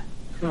about that?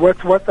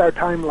 What's our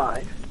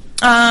timeline?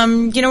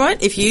 You know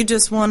what? If you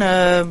just want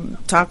to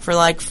talk for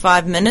like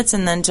 5 minutes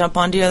and then jump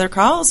onto other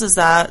calls, does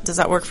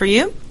that work for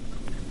you?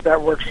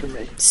 that works for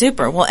me.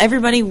 Super. Well,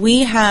 everybody,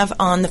 we have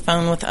on the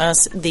phone with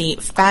us the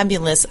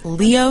fabulous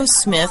Leo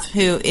Smith,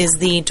 who is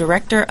the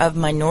Director of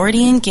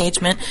Minority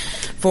Engagement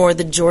for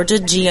the Georgia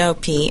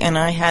GOP, and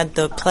I had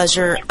the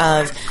pleasure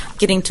of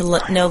getting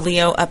to know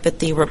Leo up at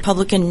the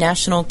Republican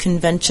National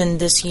Convention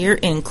this year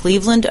in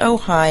Cleveland,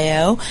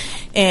 Ohio.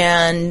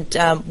 And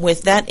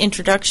with that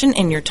introduction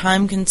and your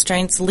time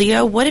constraints,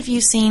 Leo, what have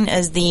you seen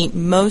as the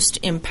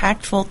most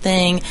impactful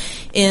thing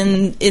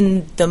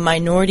in the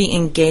minority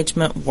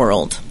engagement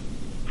world?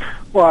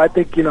 Well, I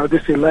think,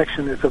 this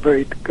election is a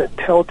very good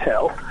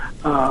telltale.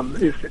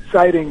 It's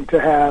exciting to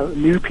have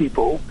new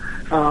people,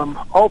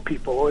 all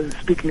people, and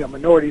speaking of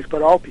minorities,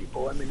 but all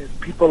people. I mean, it's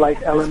people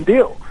like Ellen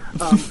Deal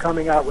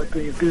coming out with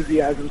the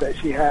enthusiasm that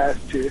she has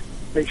to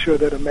make sure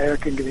that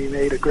America can be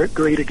made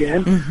great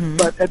again. Mm-hmm.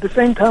 But at the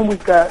same time,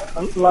 we've got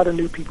a lot of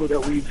new people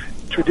that we've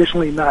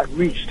traditionally not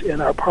reached in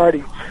our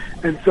party.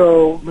 And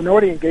so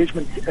minority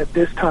engagement at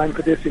this time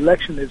for this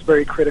election is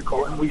very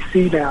critical. And we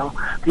see now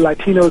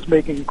Latinos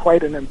making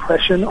quite an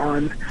impression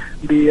on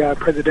the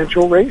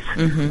presidential race,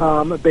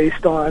 mm-hmm.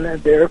 Based on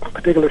their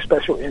particular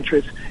special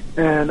interests.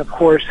 And, of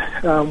course,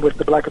 with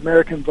the Black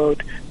American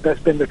vote, that's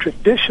been the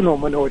traditional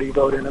minority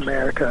vote in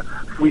America,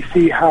 we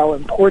see how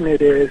important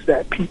it is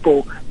that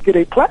people get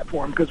a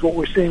platform, because what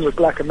we're seeing with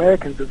Black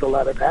Americans is a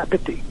lot of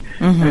apathy.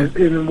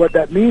 Mm-hmm. And what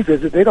that means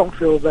is that they don't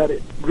feel that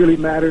it really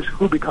matters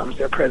who becomes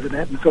their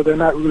president, and so they're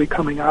not really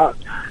coming out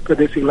for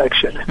this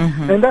election.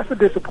 Mm-hmm. And that's a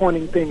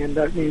disappointing thing, and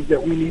that means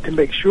that we need to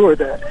make sure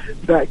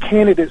that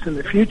candidates in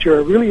the future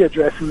are really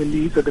addressing the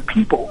needs of the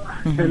people,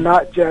 mm-hmm. and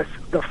not just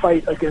the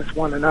fight against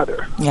one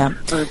another. Yeah.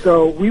 And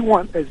so we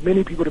want as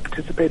many people to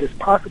participate as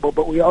possible,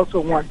 but we also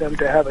want them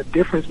to have a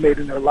difference made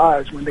in their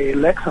lives when they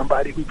elect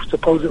somebody who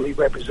supposedly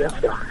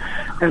represents them.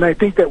 And I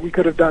think that we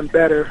could have done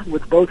better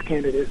with both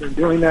candidates in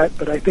doing that,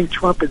 but I think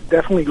Trump has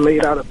definitely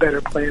laid out a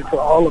better plan for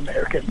all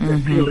Americans mm-hmm.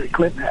 than Hillary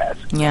Clinton has.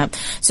 Yeah.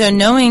 So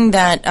knowing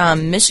that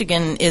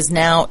Michigan is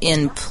now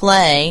in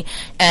play,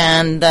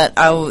 and that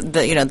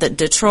that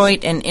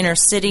Detroit and inner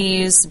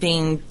cities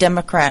being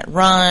Democrat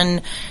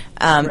run,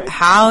 right.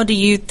 How do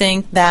you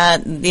think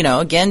that,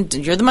 again,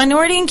 you're the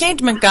minority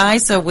engagement guy,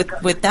 so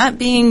with that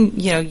being,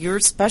 your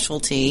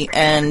specialty,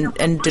 and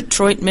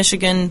Detroit,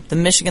 Michigan,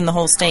 the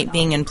whole state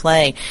being in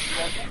play,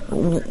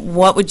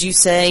 what would you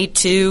say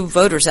to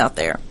voters out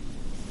there?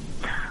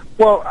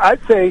 Well,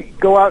 I'd say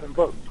go out and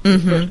vote,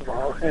 mm-hmm. first of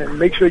all, and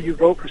make sure you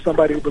vote for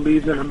somebody who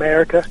believes in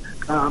America,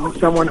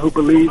 someone who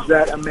believes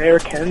that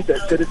Americans,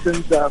 that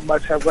citizens,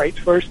 must have rights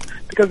first,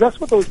 because that's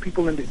what those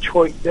people in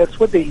Detroit, that's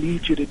what they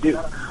need you to do.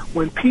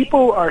 When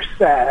people are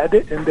sad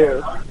and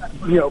their,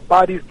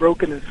 bodies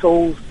broken and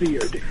souls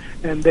seared,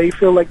 and they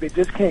feel like they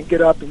just can't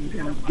get up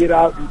and get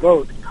out and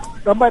vote,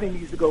 somebody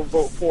needs to go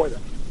vote for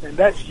them. And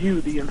that's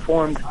you, the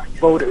informed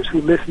voters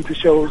who listen to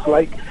shows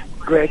like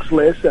Greg's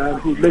List,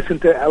 who listen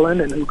to Ellen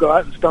and who go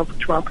out and stump for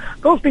Trump.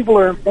 Those people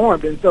are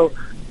informed, and so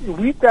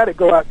we've got to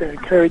go out there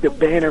and carry the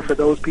banner for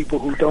those people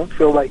who don't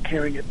feel like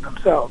carrying it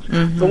themselves.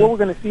 Mm-hmm. So what we're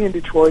going to see in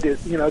Detroit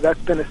is, that's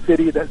been a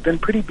city that's been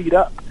pretty beat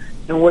up.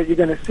 And what you're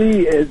going to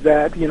see is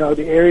that,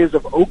 the areas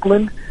of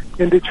Oakland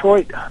and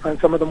Detroit and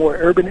some of the more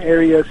urban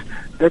areas,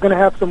 they're going to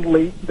have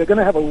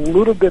a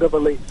little bit of a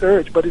late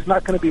surge, but it's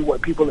not going to be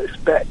what people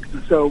expect.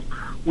 And so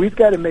we've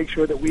got to make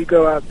sure that we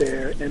go out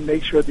there and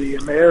make sure the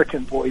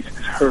American voice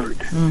is heard.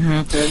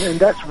 Mm-hmm. And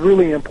that's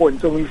really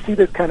important. So when you see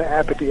this kind of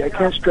apathy, I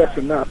can't stress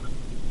enough,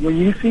 when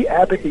you see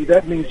apathy,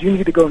 that means you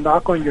need to go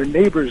knock on your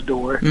neighbor's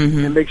door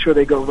mm-hmm. and make sure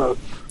they go vote.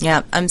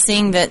 Yeah, I'm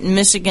seeing that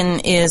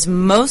Michigan is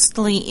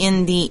mostly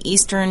in the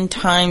Eastern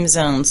time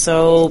zone,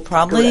 so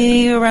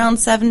probably Correct. Around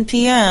 7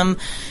 p.m.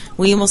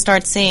 we will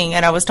start seeing,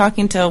 and I was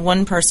talking to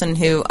one person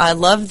who, I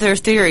love their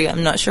theory,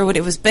 I'm not sure what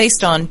it was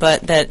based on,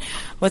 but that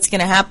what's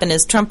going to happen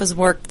is Trump has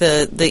worked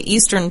the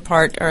eastern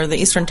part, or the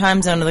eastern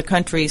time zone of the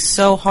country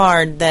so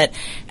hard that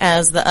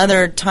as the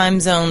other time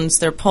zones,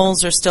 their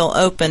polls are still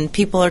open,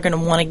 people are going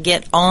to want to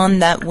get on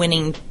that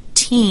winning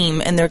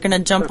team, and they're going to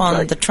jump That's on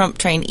right. the Trump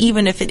train,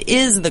 even if it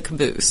is the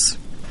caboose.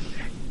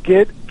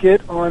 Get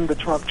on the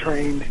Trump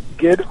train.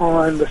 Get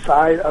on the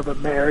side of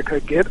America.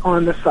 Get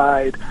on the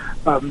side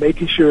of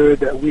making sure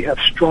that we have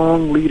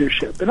strong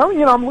leadership. And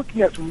I'm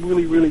looking at some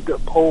really, really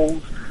good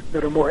polls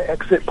that are more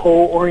exit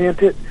poll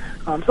oriented.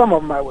 Some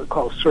of them I would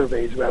call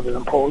surveys rather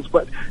than polls,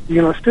 but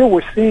still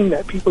we're seeing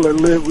that people are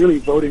really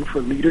voting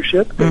for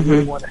leadership. They mm-hmm.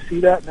 really want to see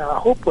that. Now I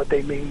hope what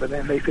they mean, but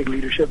then they say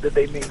leadership, that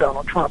they mean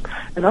Donald Trump,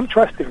 and I'm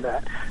trusting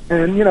that.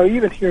 And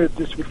even here,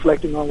 just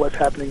reflecting on what's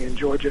happening in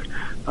Georgia,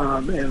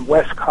 in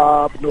West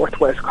Cobb,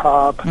 Northwest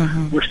Cobb,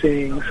 mm-hmm. we're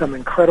seeing some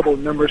incredible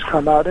numbers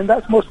come out, and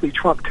that's mostly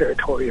Trump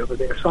territory over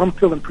there. So I'm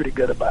feeling pretty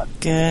good about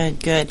it.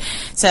 Good.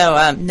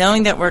 So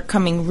knowing that we're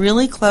coming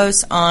really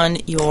close on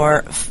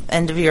your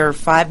end of your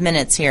 5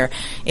 minutes here.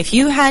 If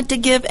you had to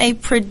give a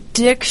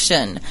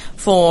prediction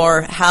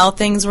for how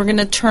things were going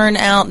to turn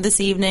out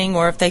this evening,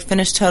 or if they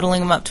finish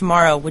totaling them up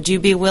tomorrow, would you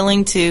be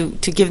willing to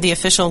give the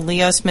official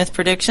Leo Smith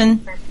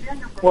prediction?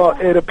 Well,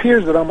 it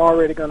appears that I'm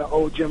already going to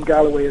owe Jim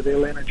Galloway of the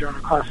Atlanta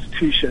Journal-Constitution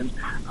Constitution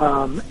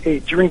a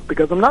drink,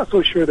 because I'm not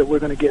so sure that we're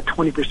going to get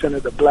 20%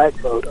 of the black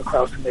vote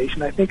across the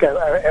nation. I think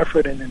our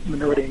effort in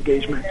minority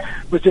engagement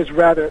was just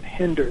rather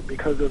hindered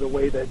because of the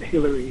way that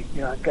Hillary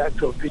got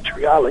so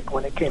vitriolic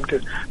when it came to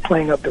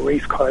playing up the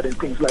race card and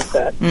things like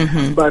that.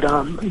 Mm-hmm.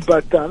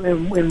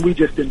 And we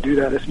just didn't do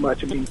that as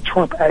much. I mean,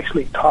 Trump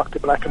actually talked to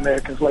black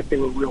Americans like they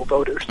were real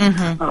voters.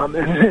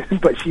 Mm-hmm.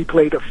 But she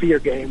played a fear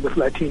game with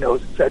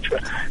Latinos,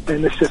 etc.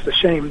 And it's just a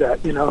shame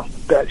that,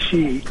 that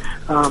she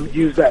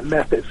used that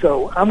method.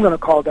 So I'm going to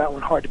call that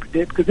one hard to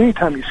predict, because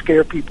anytime you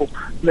scare people,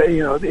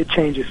 it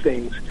changes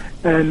things.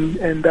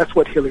 And that's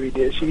what Hillary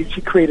did. She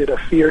created a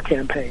fear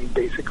campaign,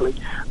 basically.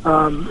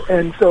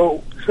 And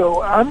so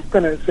I'm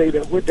going to say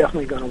that we're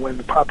definitely going to win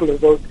the popular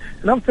vote,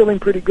 and I'm feeling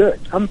pretty good.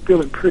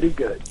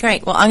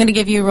 Great. Well, I'm going to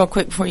give you real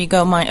quick before you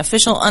go my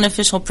official,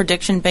 unofficial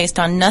prediction based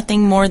on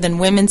nothing more than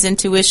women's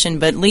intuition.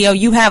 But, Leo,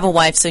 you have a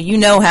wife, so you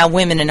know how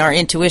women and our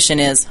intuition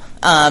is.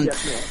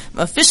 Yes,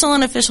 official,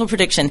 unofficial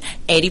prediction,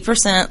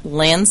 80%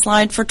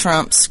 landslide for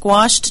Trump,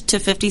 squashed to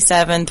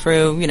 57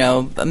 through,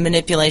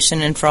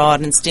 manipulation and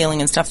fraud and stealing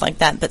and stuff like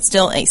that, but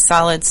still a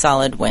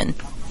solid win.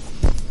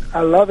 I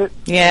love it.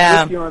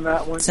 Yeah. I'm with you on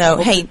that one. So,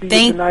 hey,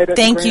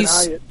 thank you.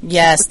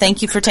 Yes,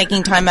 thank you for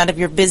taking time out of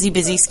your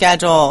busy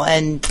schedule,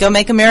 and go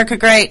make America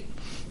great.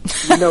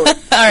 All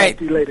right.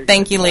 See you later.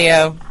 Thank you,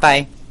 Leo.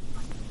 Bye.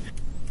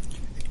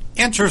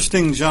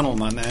 Interesting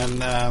gentleman,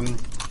 and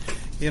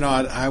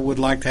I would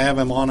like to have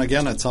him on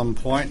again at some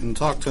point and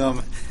talk to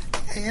him.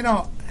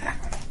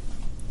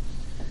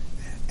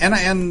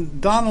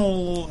 And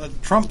Donald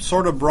Trump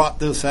sort of brought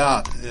this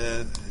out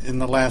in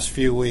the last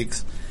few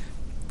weeks.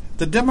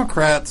 The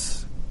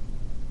Democrats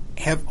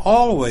have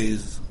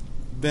always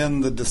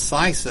been the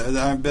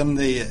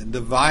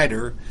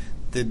divider,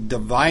 the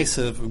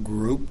divisive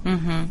group,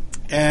 mm-hmm.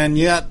 and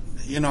yet,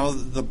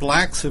 the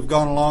blacks have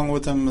gone along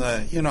with them.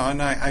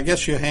 And I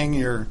guess you hang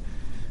your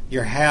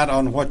hat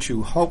on what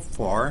you hope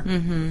for.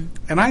 Mm-hmm.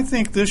 And I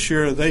think this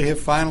year they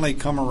have finally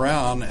come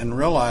around and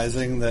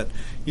realizing that,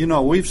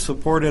 we've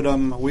supported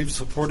them. We've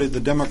supported the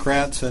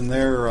Democrats and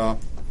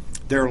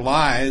their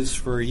lies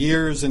for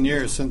years and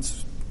years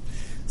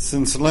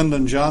since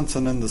Lyndon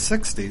Johnson in the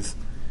 60s.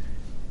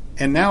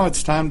 And now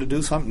it's time to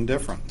do something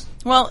different.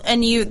 Well,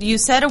 and you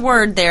said a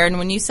word there, and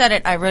when you said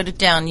it, I wrote it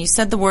down. You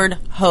said the word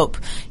hope.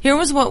 Here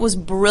was what was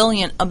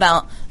brilliant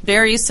about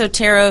Barry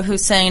Soetoro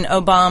Hussein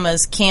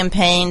Obama's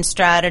campaign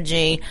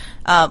strategy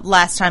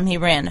last time he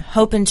ran,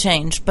 hope and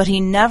change. But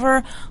he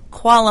never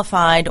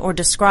qualified or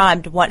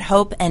described what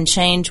hope and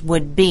change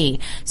would be.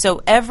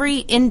 So every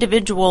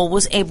individual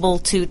was able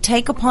to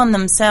take upon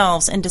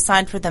themselves and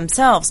decide for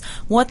themselves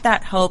what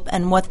that hope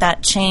and what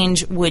that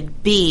change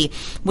would be,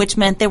 which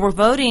meant they were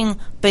voting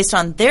based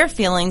on their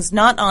feelings,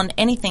 not on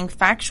anything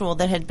factual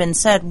that had been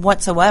said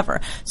whatsoever.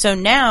 So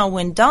now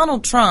when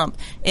Donald Trump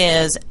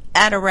is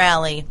at a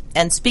rally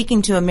and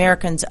speaking to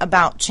Americans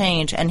about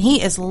change, and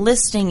he is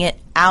listing it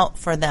out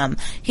for them.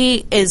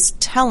 He is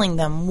telling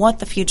them what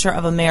the future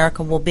of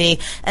America will be.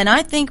 And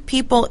I think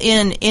people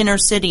in inner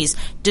cities,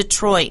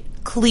 Detroit,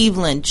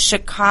 Cleveland,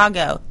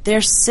 Chicago,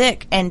 they're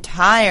sick and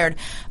tired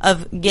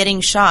of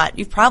getting shot.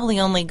 You've probably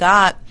only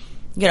got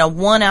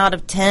 1 out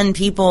of 10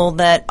 people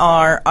that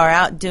are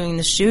out doing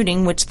the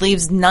shooting, which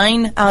leaves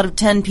 9 out of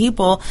 10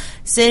 people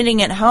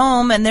sitting at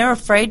home, and they're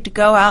afraid to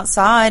go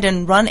outside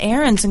and run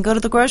errands and go to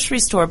the grocery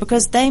store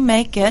because they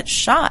may get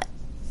shot.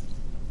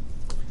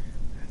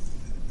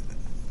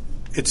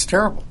 It's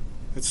terrible.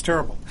 It's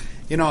terrible.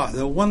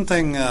 The one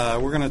thing,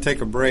 we're going to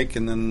take a break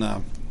and then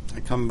I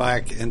come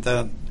back, and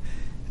then,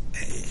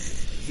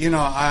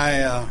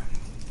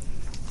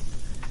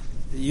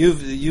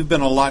 You've been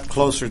a lot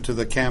closer to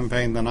the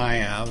campaign than I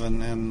have,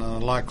 and a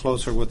lot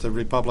closer with the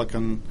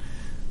Republican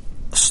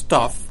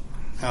stuff.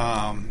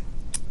 But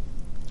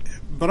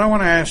I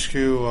want to ask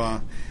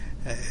you,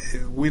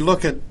 we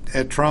look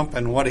at Trump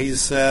and what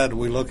he's said.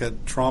 We look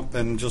at Trump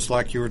and just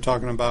like you were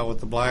talking about with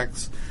the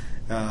blacks,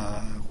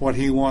 what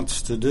he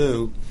wants to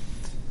do.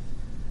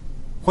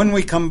 When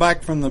we come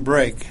back from the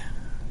break,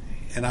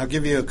 and I'll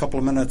give you a couple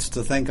of minutes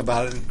to think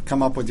about it and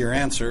come up with your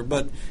answer,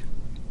 but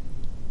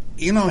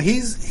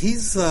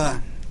he's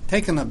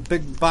taking a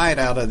big bite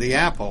out of the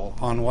apple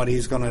on what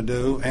he's going to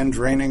do, and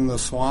draining the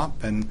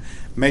swamp and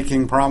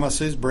making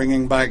promises,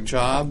 bringing back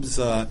jobs.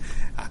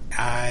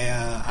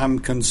 I'm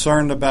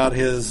concerned about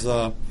his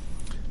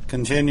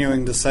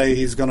continuing to say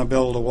he's going to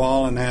build a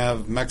wall and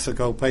have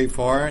Mexico pay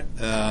for it.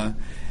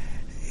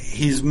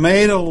 He's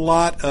made a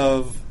lot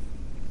of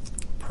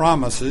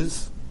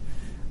promises.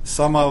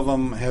 Some of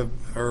them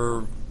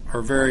are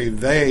very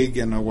vague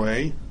in a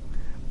way,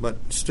 but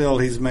still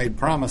he's made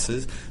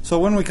promises. So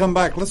when we come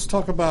back, let's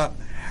talk about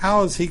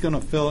how is he going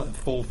to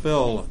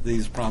fulfill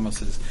these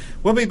promises.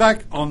 We'll be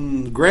back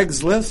on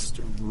Greg's List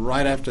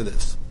right after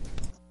this.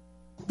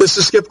 This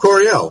is Skip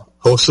Coryell,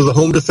 host of the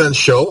Home Defense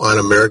Show on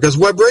America's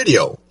Web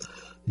Radio.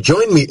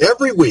 Join me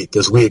every week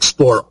as we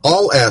explore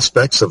all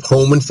aspects of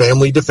home and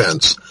family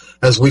defense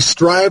as we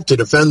strive to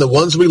defend the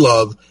ones we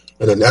love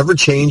in an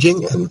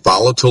ever-changing and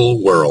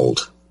volatile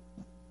world.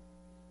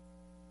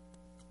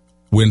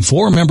 When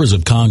 4 members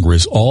of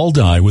Congress all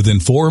die within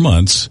 4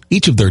 months,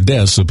 each of their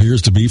deaths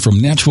appears to be from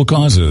natural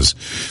causes.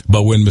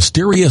 But when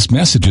mysterious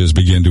messages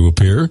begin to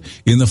appear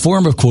in the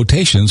form of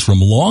quotations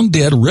from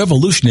long-dead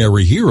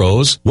revolutionary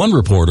heroes, one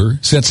reporter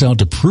sets out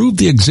to prove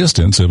the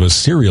existence of a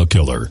serial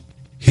killer.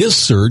 His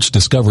search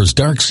discovers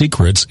dark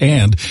secrets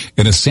and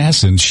an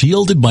assassin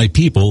shielded by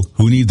people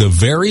who need the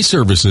very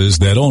services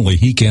that only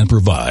he can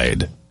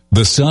provide.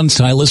 The Sun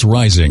Silas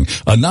Rising,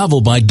 a novel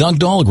by Doug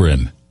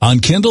Dahlgren, on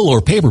Kindle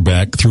or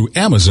paperback through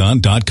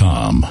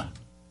Amazon.com.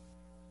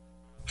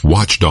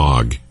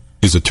 Watchdog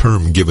is a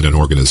term given an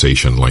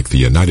organization like the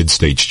United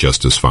States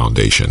Justice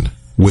Foundation,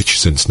 which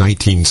since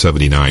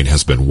 1979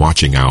 has been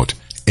watching out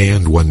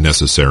and, when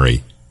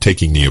necessary,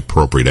 taking the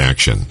appropriate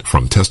action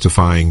from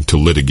testifying to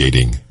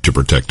litigating to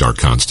protect our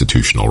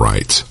constitutional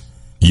rights.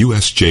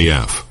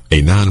 USJF,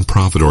 a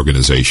non-profit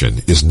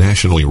organization, is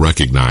nationally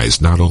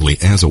recognized not only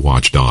as a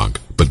watchdog,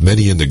 but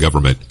many in the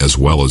government, as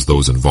well as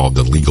those involved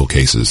in legal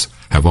cases,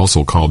 have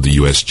also called the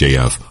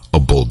USJF a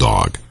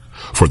bulldog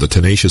for the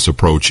tenacious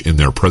approach in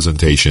their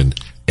presentation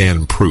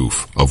and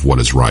proof of what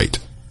is right.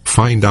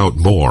 Find out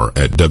more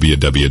at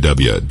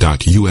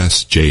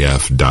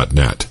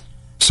www.usjf.net.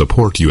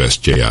 Support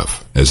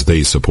USJF as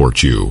they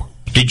support you.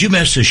 Did you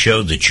miss a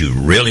show that you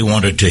really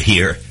wanted to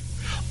hear?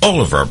 All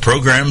of our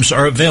programs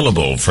are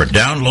available for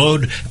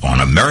download on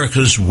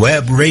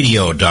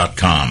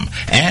americaswebradio.com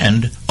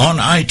and on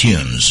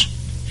iTunes.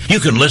 You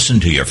can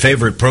listen to your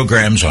favorite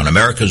programs on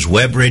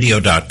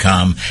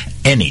americaswebradio.com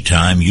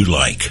anytime you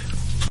like.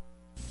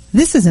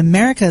 This is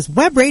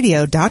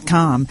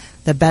americaswebradio.com,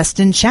 the best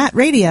in chat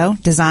radio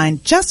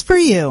designed just for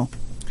you.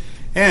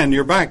 And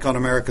you're back on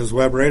America's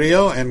Web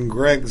Radio and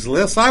Greg's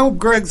List. I hope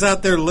Greg's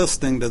out there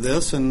listening to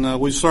this, and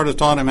we sort of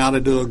taught him how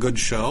to do a good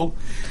show.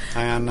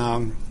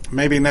 And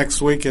maybe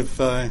next week,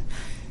 if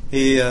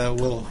he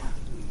will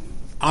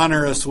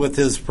honor us with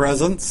his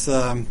presence,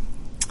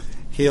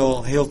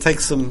 he'll take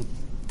some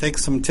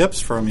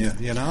tips from you,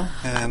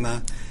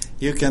 and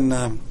you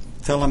can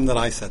tell him that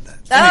I said that.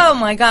 Oh,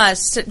 my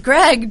gosh.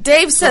 Greg,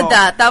 Dave said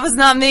that. That was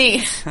not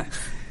me.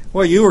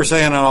 Well, you were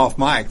saying it off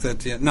mic.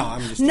 No,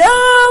 I'm just...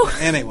 No!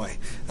 Anyway,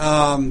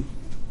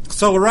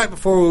 so right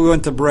before we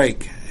went to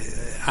break,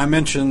 I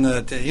mentioned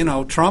that,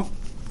 Trump,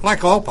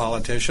 like all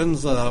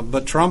politicians,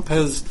 but Trump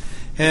has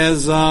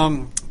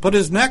put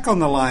his neck on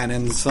the line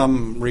in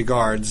some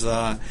regards.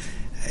 I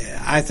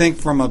think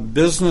from a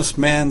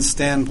businessman's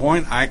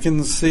standpoint, I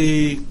can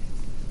see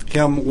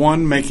him,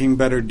 1, making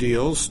better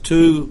deals,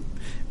 2,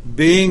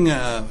 being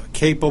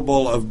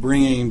capable of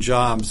bringing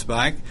jobs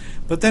back.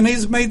 But then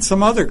he's made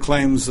some other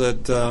claims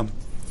that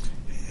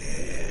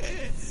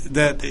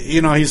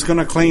he's going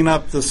to clean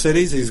up the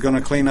cities. He's going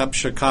to clean up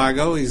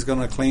Chicago. He's going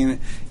to clean,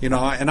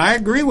 and I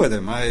agree with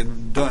him. I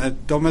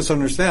don't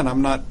misunderstand.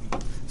 I'm not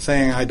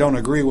saying I don't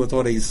agree with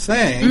what he's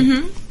saying.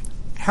 Mm-hmm.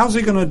 How's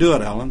he going to do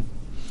it, Ellen?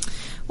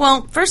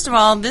 Well, first of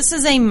all, this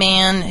is a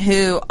man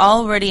who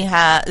already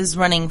is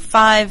running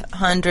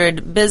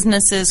 500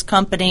 businesses,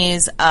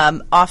 companies,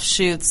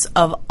 offshoots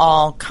of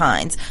all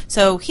kinds.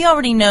 So he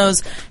already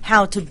knows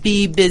how to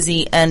be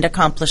busy and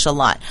accomplish a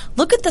lot.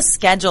 Look at the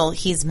schedule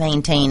he's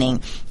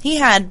maintaining. He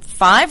had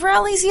 5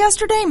 rallies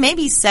yesterday,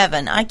 maybe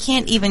 7. I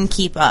can't even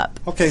keep up.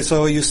 Okay,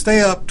 so you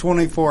stay up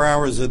 24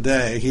 hours a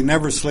day. He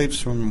never sleeps,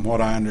 from what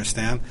I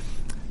understand.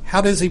 How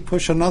does he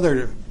push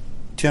another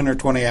 10 or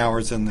 20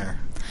 hours in there?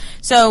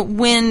 So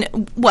when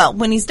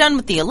he's done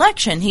with the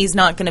election, he's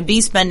not going to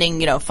be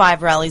spending,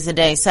 5 rallies a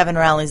day, 7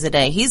 rallies a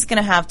day. He's going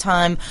to have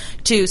time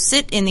to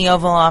sit in the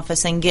Oval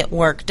Office and get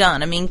work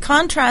done. I mean,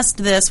 contrast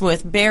this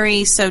with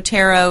Barry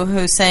Soetoro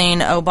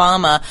Hussein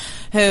Obama,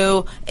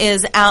 who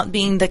is out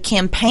being the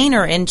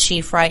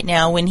campaigner-in-chief right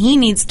now when he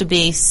needs to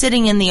be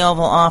sitting in the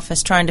Oval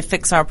Office trying to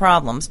fix our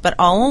problems. But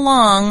all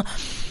along,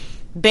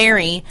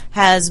 Barry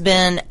has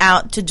been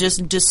out to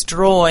just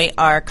destroy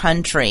our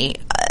country.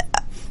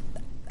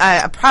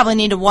 I probably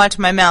need to watch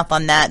my mouth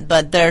on that,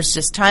 but there's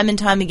just time and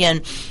time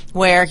again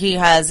where he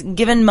has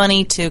given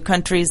money to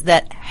countries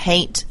that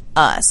hate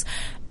us.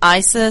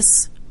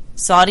 ISIS,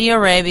 Saudi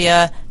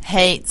Arabia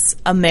hates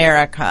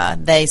America.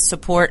 They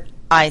support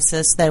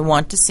ISIS. They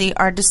want to see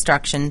our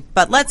destruction.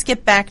 But let's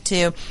get back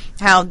to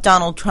how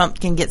Donald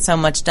Trump can get so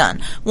much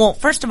done. Well,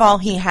 first of all,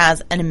 he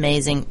has an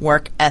amazing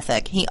work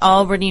ethic. He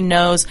already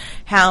knows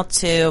how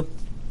to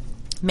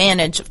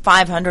manage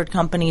 500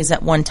 companies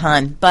at one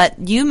time.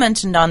 But you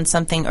mentioned on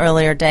something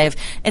earlier, Dave,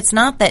 it's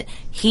not that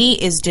he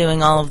is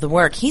doing all of the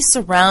work. He's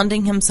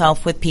surrounding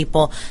himself with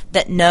people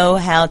that know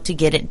how to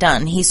get it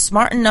done. He's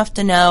smart enough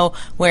to know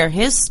where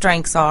his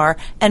strengths are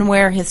and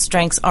where his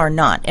strengths are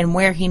not, and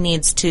where he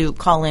needs to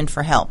call in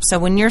for help. So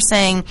when you're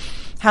saying,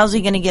 how's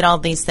he going to get all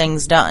these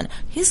things done?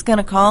 He's going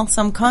to call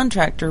some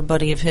contractor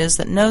buddy of his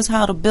that knows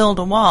how to build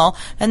a wall,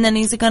 and then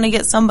he's going to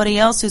get somebody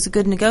else who's a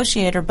good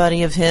negotiator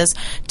buddy of his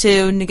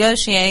to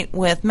negotiate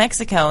with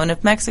Mexico. And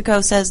if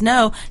Mexico says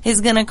no, he's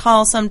going to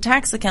call some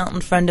tax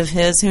accountant friend of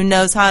his who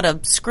knows how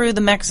to screw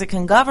the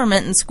Mexican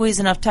government and squeeze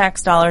enough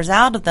tax dollars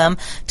out of them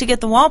to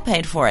get the wall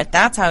paid for it.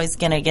 That's how he's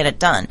going to get it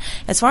done.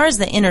 As far as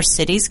the inner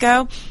cities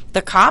go,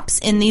 The cops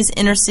in these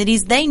inner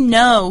cities, they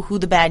know who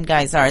the bad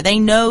guys are. They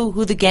know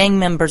who the gang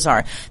members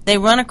are. They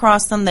run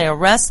across them, they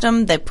arrest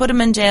them, they put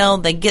them in jail,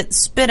 they get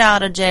spit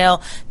out of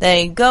jail,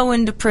 they go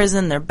into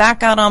prison, they're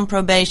back out on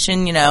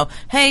probation,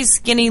 hey,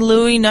 Skinny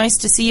Louie, nice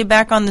to see you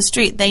back on the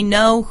street. They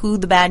know who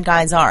the bad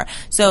guys are.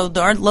 So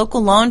our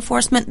local law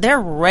enforcement, they're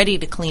ready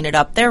to clean it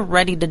up. They're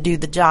ready to do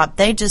the job.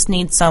 They just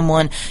need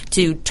someone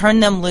to turn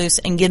them loose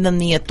and give them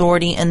the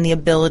authority and the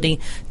ability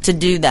to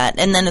do that.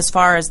 And then as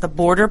far as the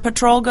Border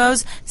Patrol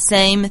goes,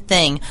 same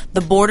thing.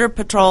 The Border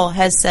Patrol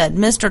has said,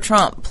 Mr.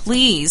 Trump,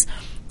 please,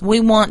 we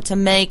want to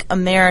make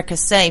America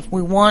safe.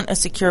 We want a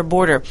secure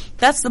border.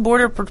 That's the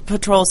Border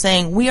Patrol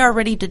saying we are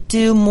ready to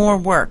do more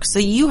work. So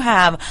you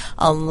have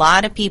a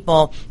lot of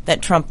people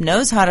that Trump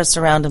knows how to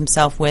surround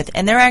himself with,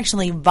 and they're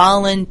actually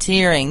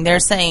volunteering. They're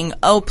saying,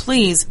 oh,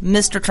 please,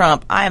 Mr.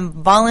 Trump, I am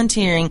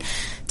volunteering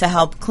to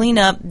help clean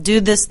up,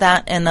 do this,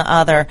 that, and the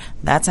other.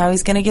 That's how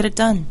he's going to get it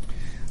done.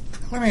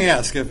 Let me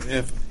ask,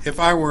 if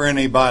I were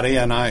anybody,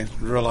 and I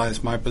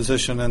realize my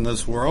position in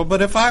this world,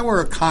 but if I were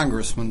a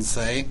congressman,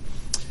 say,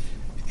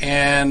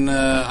 and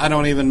I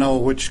don't even know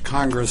which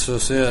Congress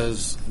this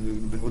is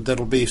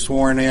that'll be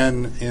sworn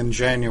in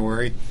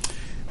January,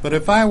 but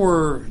if I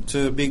were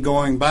to be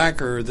going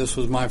back, or this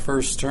was my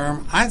first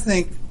term, I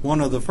think one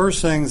of the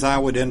first things I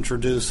would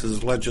introduce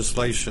is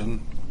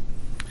legislation,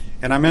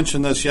 and I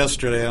mentioned this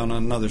yesterday on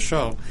another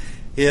show,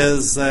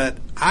 is that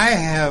I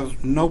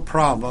have no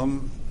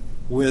problem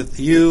with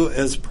you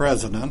as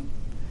president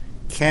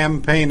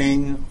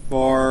campaigning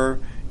for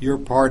your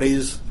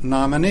party's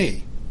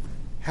nominee.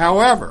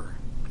 However,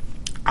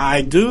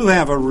 I do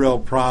have a real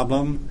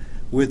problem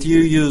with you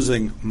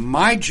using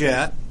my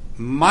jet,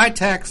 my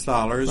tax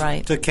dollars,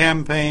 to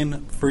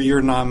campaign for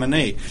your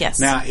nominee. Yes.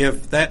 Now,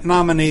 if that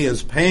nominee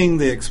is paying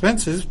the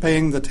expenses,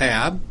 paying the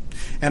tab,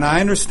 and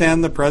I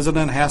understand the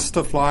president has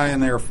to fly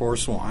in Air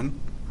Force One,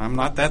 I'm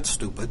not that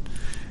stupid,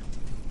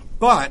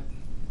 but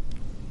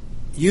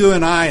you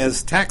and I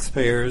as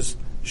taxpayers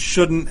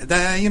shouldn't,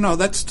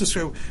 that's just,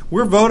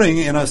 we're voting,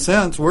 in a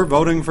sense, we're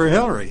voting for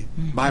Hillary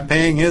by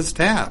paying his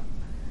tab.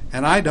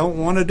 And I don't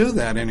want to do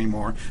that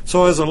anymore.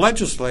 So as a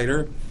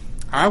legislator,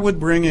 I would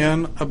bring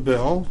in a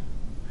bill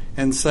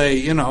and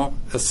say,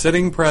 a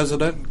sitting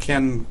president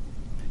can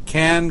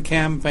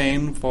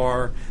campaign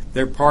for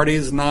their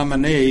party's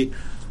nominee,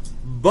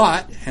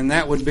 but, and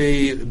that would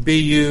be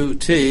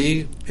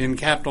B-U-T in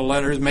capital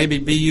letters, maybe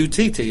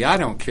B-U-T-T, I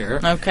don't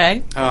care.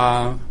 Okay.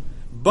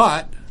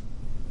 But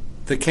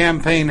the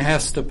campaign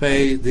has to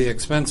pay the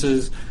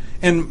expenses.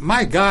 And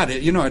my God,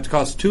 it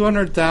costs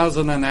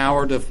 $200,000 an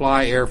hour to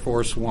fly Air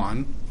Force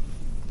One.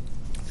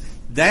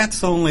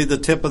 That's only the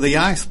tip of the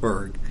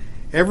iceberg.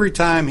 Every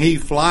time he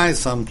flies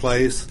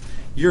someplace,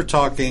 you're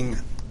talking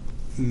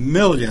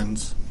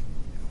millions.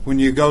 When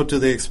you go to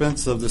the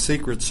expense of the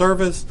Secret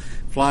Service,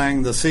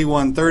 flying the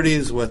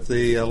C-130s with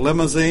the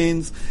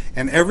limousines,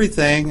 and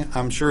everything,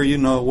 I'm sure you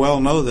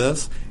know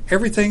this,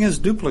 everything is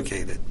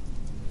duplicated.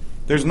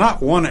 There's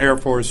not one Air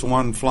Force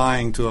One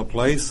flying to a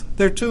place.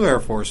 There are two Air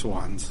Force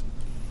Ones.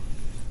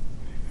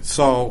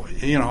 So,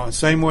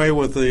 same way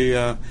with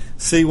the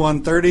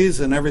C-130s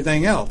and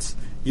everything else.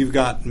 You've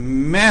got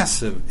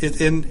massive,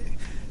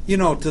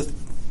 to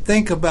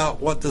think about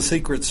what the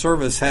Secret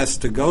Service has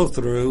to go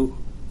through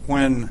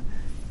when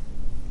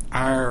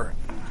our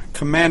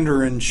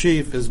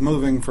commander-in-chief is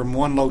moving from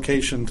one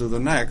location to the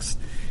next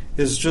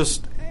is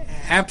just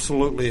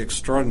absolutely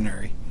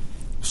extraordinary.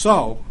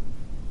 So,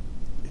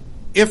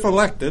 if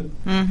elected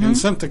and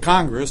sent to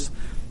Congress,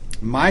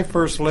 my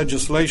first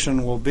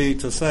legislation will be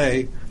to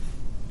say,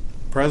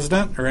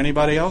 President or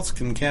anybody else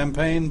can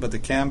campaign, but the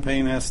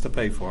campaign has to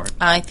pay for it.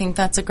 I think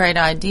that's a great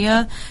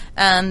idea,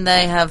 and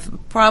they have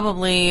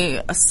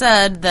probably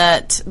said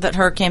that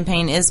her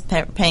campaign is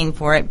paying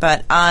for it,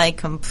 but I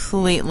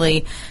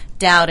completely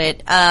doubt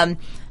it.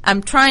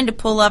 I'm trying to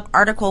pull up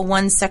Article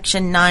 1,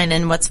 Section 9,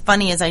 and what's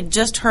funny is I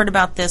just heard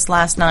about this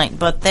last night,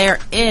 but there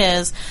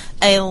is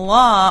a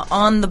law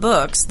on the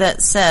books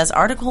that says,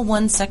 Article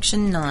 1,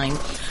 Section 9,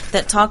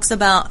 that talks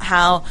about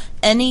how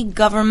any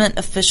government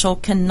official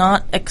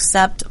cannot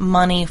accept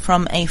money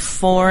from a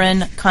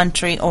foreign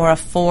country or a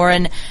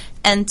foreign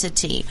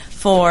entity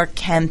for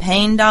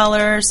campaign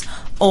dollars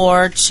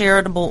or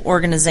charitable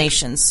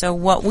organizations. So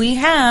what we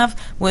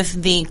have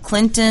with the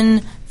Clinton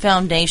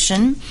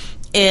Foundation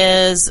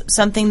is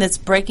something that's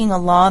breaking a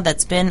law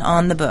that's been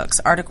on the books,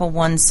 Article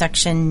 1,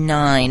 Section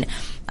 9.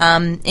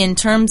 In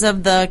terms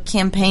of the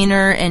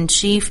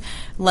campaigner-in-chief,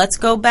 let's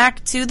go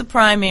back to the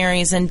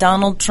primaries and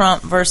Donald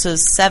Trump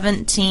versus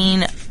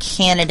 17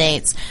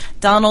 candidates.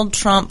 Donald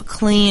Trump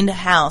cleaned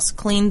house,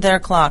 cleaned their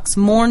clocks.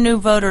 More new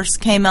voters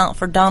came out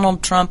for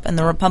Donald Trump and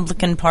the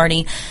Republican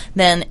Party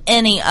than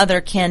any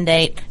other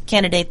candidate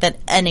that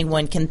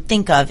anyone can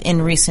think of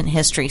in recent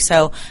history.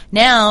 So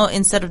now,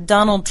 instead of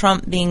Donald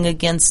Trump being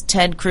against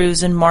Ted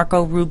Cruz and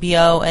Marco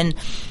Rubio and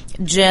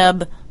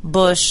Jeb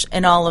Bush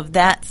and all of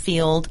that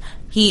field,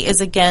 he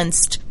is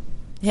against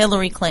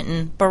Hillary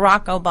Clinton,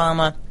 Barack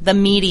Obama, the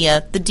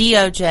media, the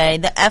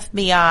DOJ, the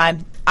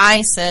FBI,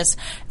 ISIS,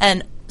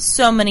 and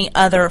so many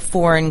other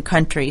foreign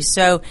countries.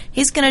 So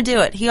he's going to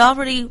do it. He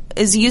already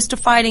is used to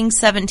fighting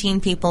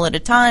 17 people at a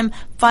time.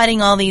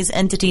 Fighting all these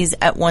entities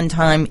at one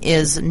time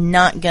is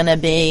not going to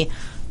be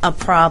a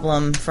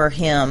problem for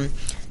him.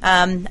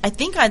 I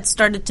think I'd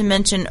started to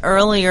mention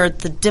earlier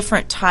the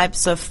different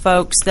types of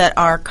folks that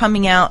are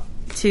coming out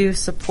to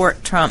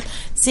support Trump.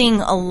 Seeing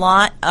a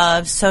lot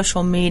of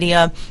social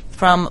media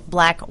from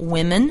black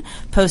women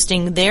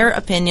posting their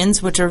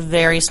opinions, which are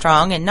very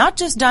strong, and not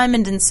just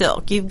Diamond and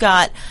Silk. You've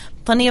got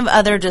plenty of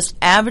other just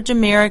average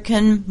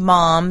American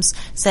moms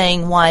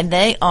saying why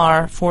they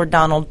are for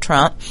Donald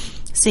Trump.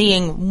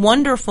 Seeing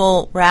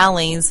wonderful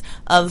rallies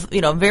of,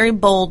 very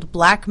bold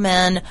black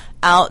men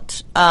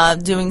out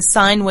doing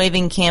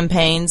sign-waving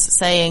campaigns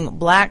saying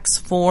blacks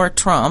for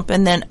Trump,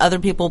 and then other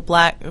people,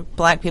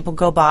 black people,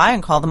 go by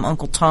and call them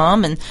Uncle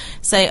Tom and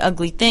say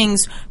ugly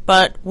things.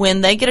 But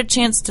when they get a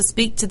chance to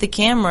speak to the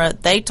camera,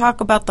 they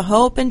talk about the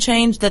hope and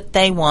change that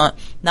they want,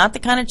 not the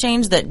kind of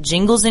change that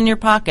jingles in your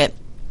pocket,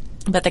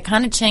 but the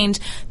kind of change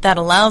that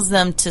allows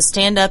them to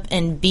stand up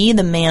and be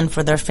the man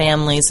for their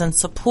families and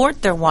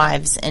support their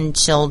wives and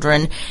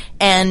children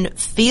and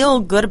feel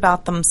good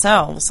about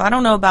themselves. I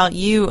don't know about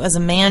you as a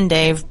man,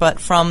 Dave, but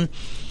from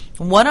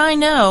what I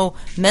know,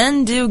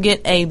 men do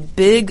get a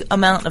big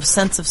amount of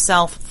sense of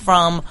self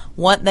from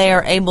what they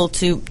are able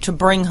to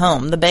bring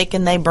home, the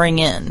bacon they bring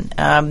in,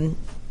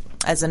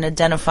 as an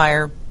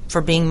identifier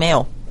for being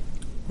male.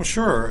 Well,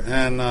 sure,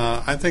 and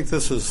I think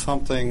this is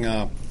something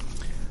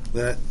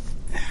that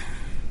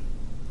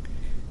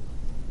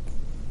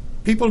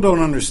people don't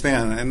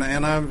understand,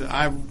 and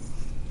I've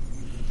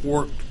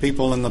worked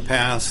people in the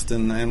past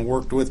and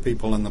worked with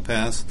people in the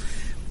past.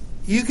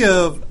 You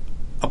give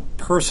a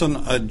person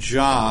a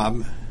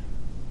job,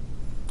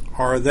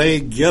 or they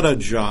get a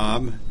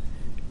job,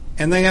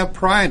 and they have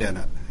pride in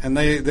it, and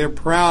they're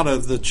proud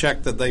of the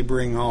check that they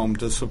bring home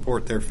to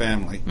support their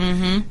family.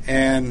 Mm-hmm.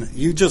 And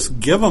you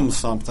just give them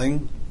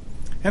something.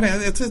 And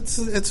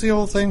it's the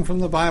old thing from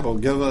the Bible.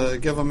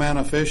 Give a man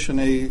a fish and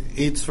he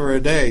eats for a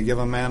day.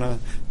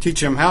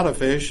 Teach him how to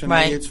fish and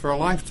he eats for a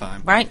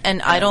lifetime. Right,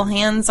 and idle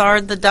hands are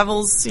the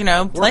devil's,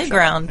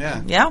 playground.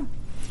 Yeah.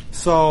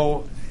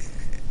 So,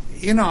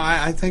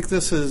 I think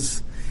this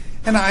is,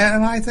 and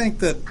I think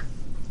that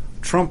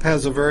Trump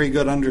has a very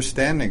good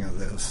understanding of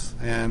this.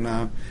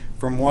 And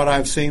from what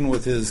I've seen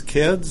with his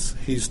kids,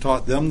 he's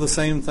taught them the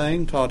same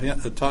thing. Taught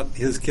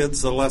his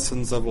kids the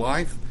lessons of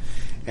life,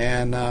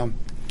 and.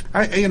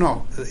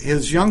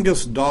 His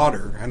youngest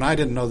daughter, and I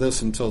didn't know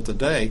this until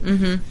today,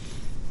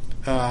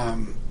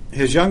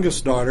 his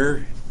youngest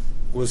daughter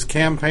was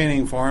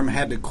campaigning for him,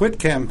 had to quit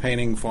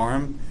campaigning for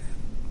him,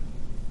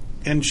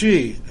 and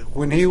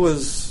when he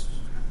was,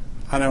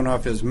 I don't know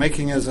if he was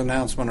making his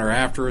announcement or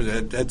after,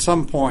 at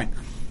some point,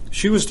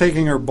 she was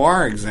taking her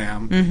bar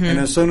exam, and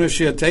as soon as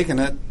she had taken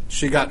it,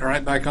 she got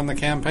right back on the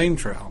campaign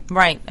trail.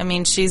 Right. I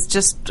mean, she's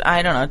just,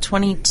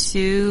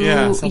 22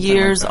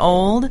 years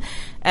old,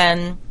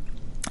 and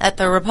at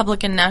the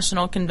Republican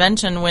National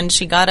Convention, when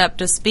she got up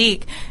to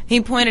speak, he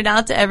pointed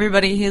out to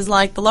everybody, he's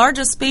like, the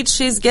largest speech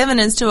she's given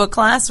is to a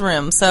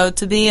classroom. So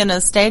to be in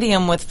a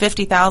stadium with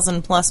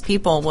 50,000 plus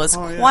people was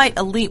quite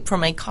a leap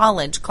from a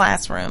college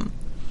classroom.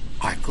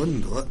 I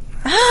couldn't do it.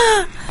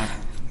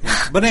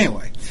 But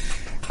anyway,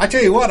 I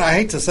tell you what, I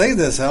hate to say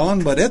this,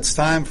 Ellen, but it's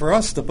time for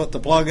us to put the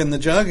plug in the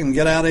jug and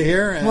get out of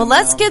here. And, well,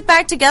 let's get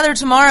back together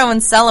tomorrow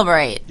and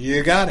celebrate.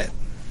 You got it.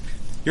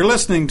 You're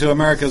listening to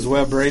America's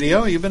Web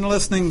Radio. You've been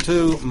listening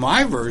to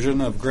my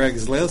version of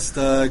Greg's List.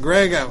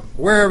 Greg,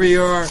 wherever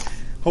you are,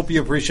 hope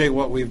you appreciate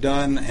what we've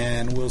done,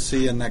 and we'll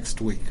see you next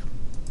week.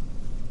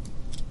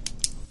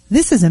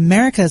 This is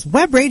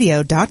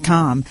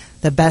America'sWebRadio.com,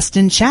 the best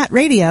in chat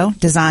radio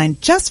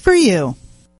designed just for you.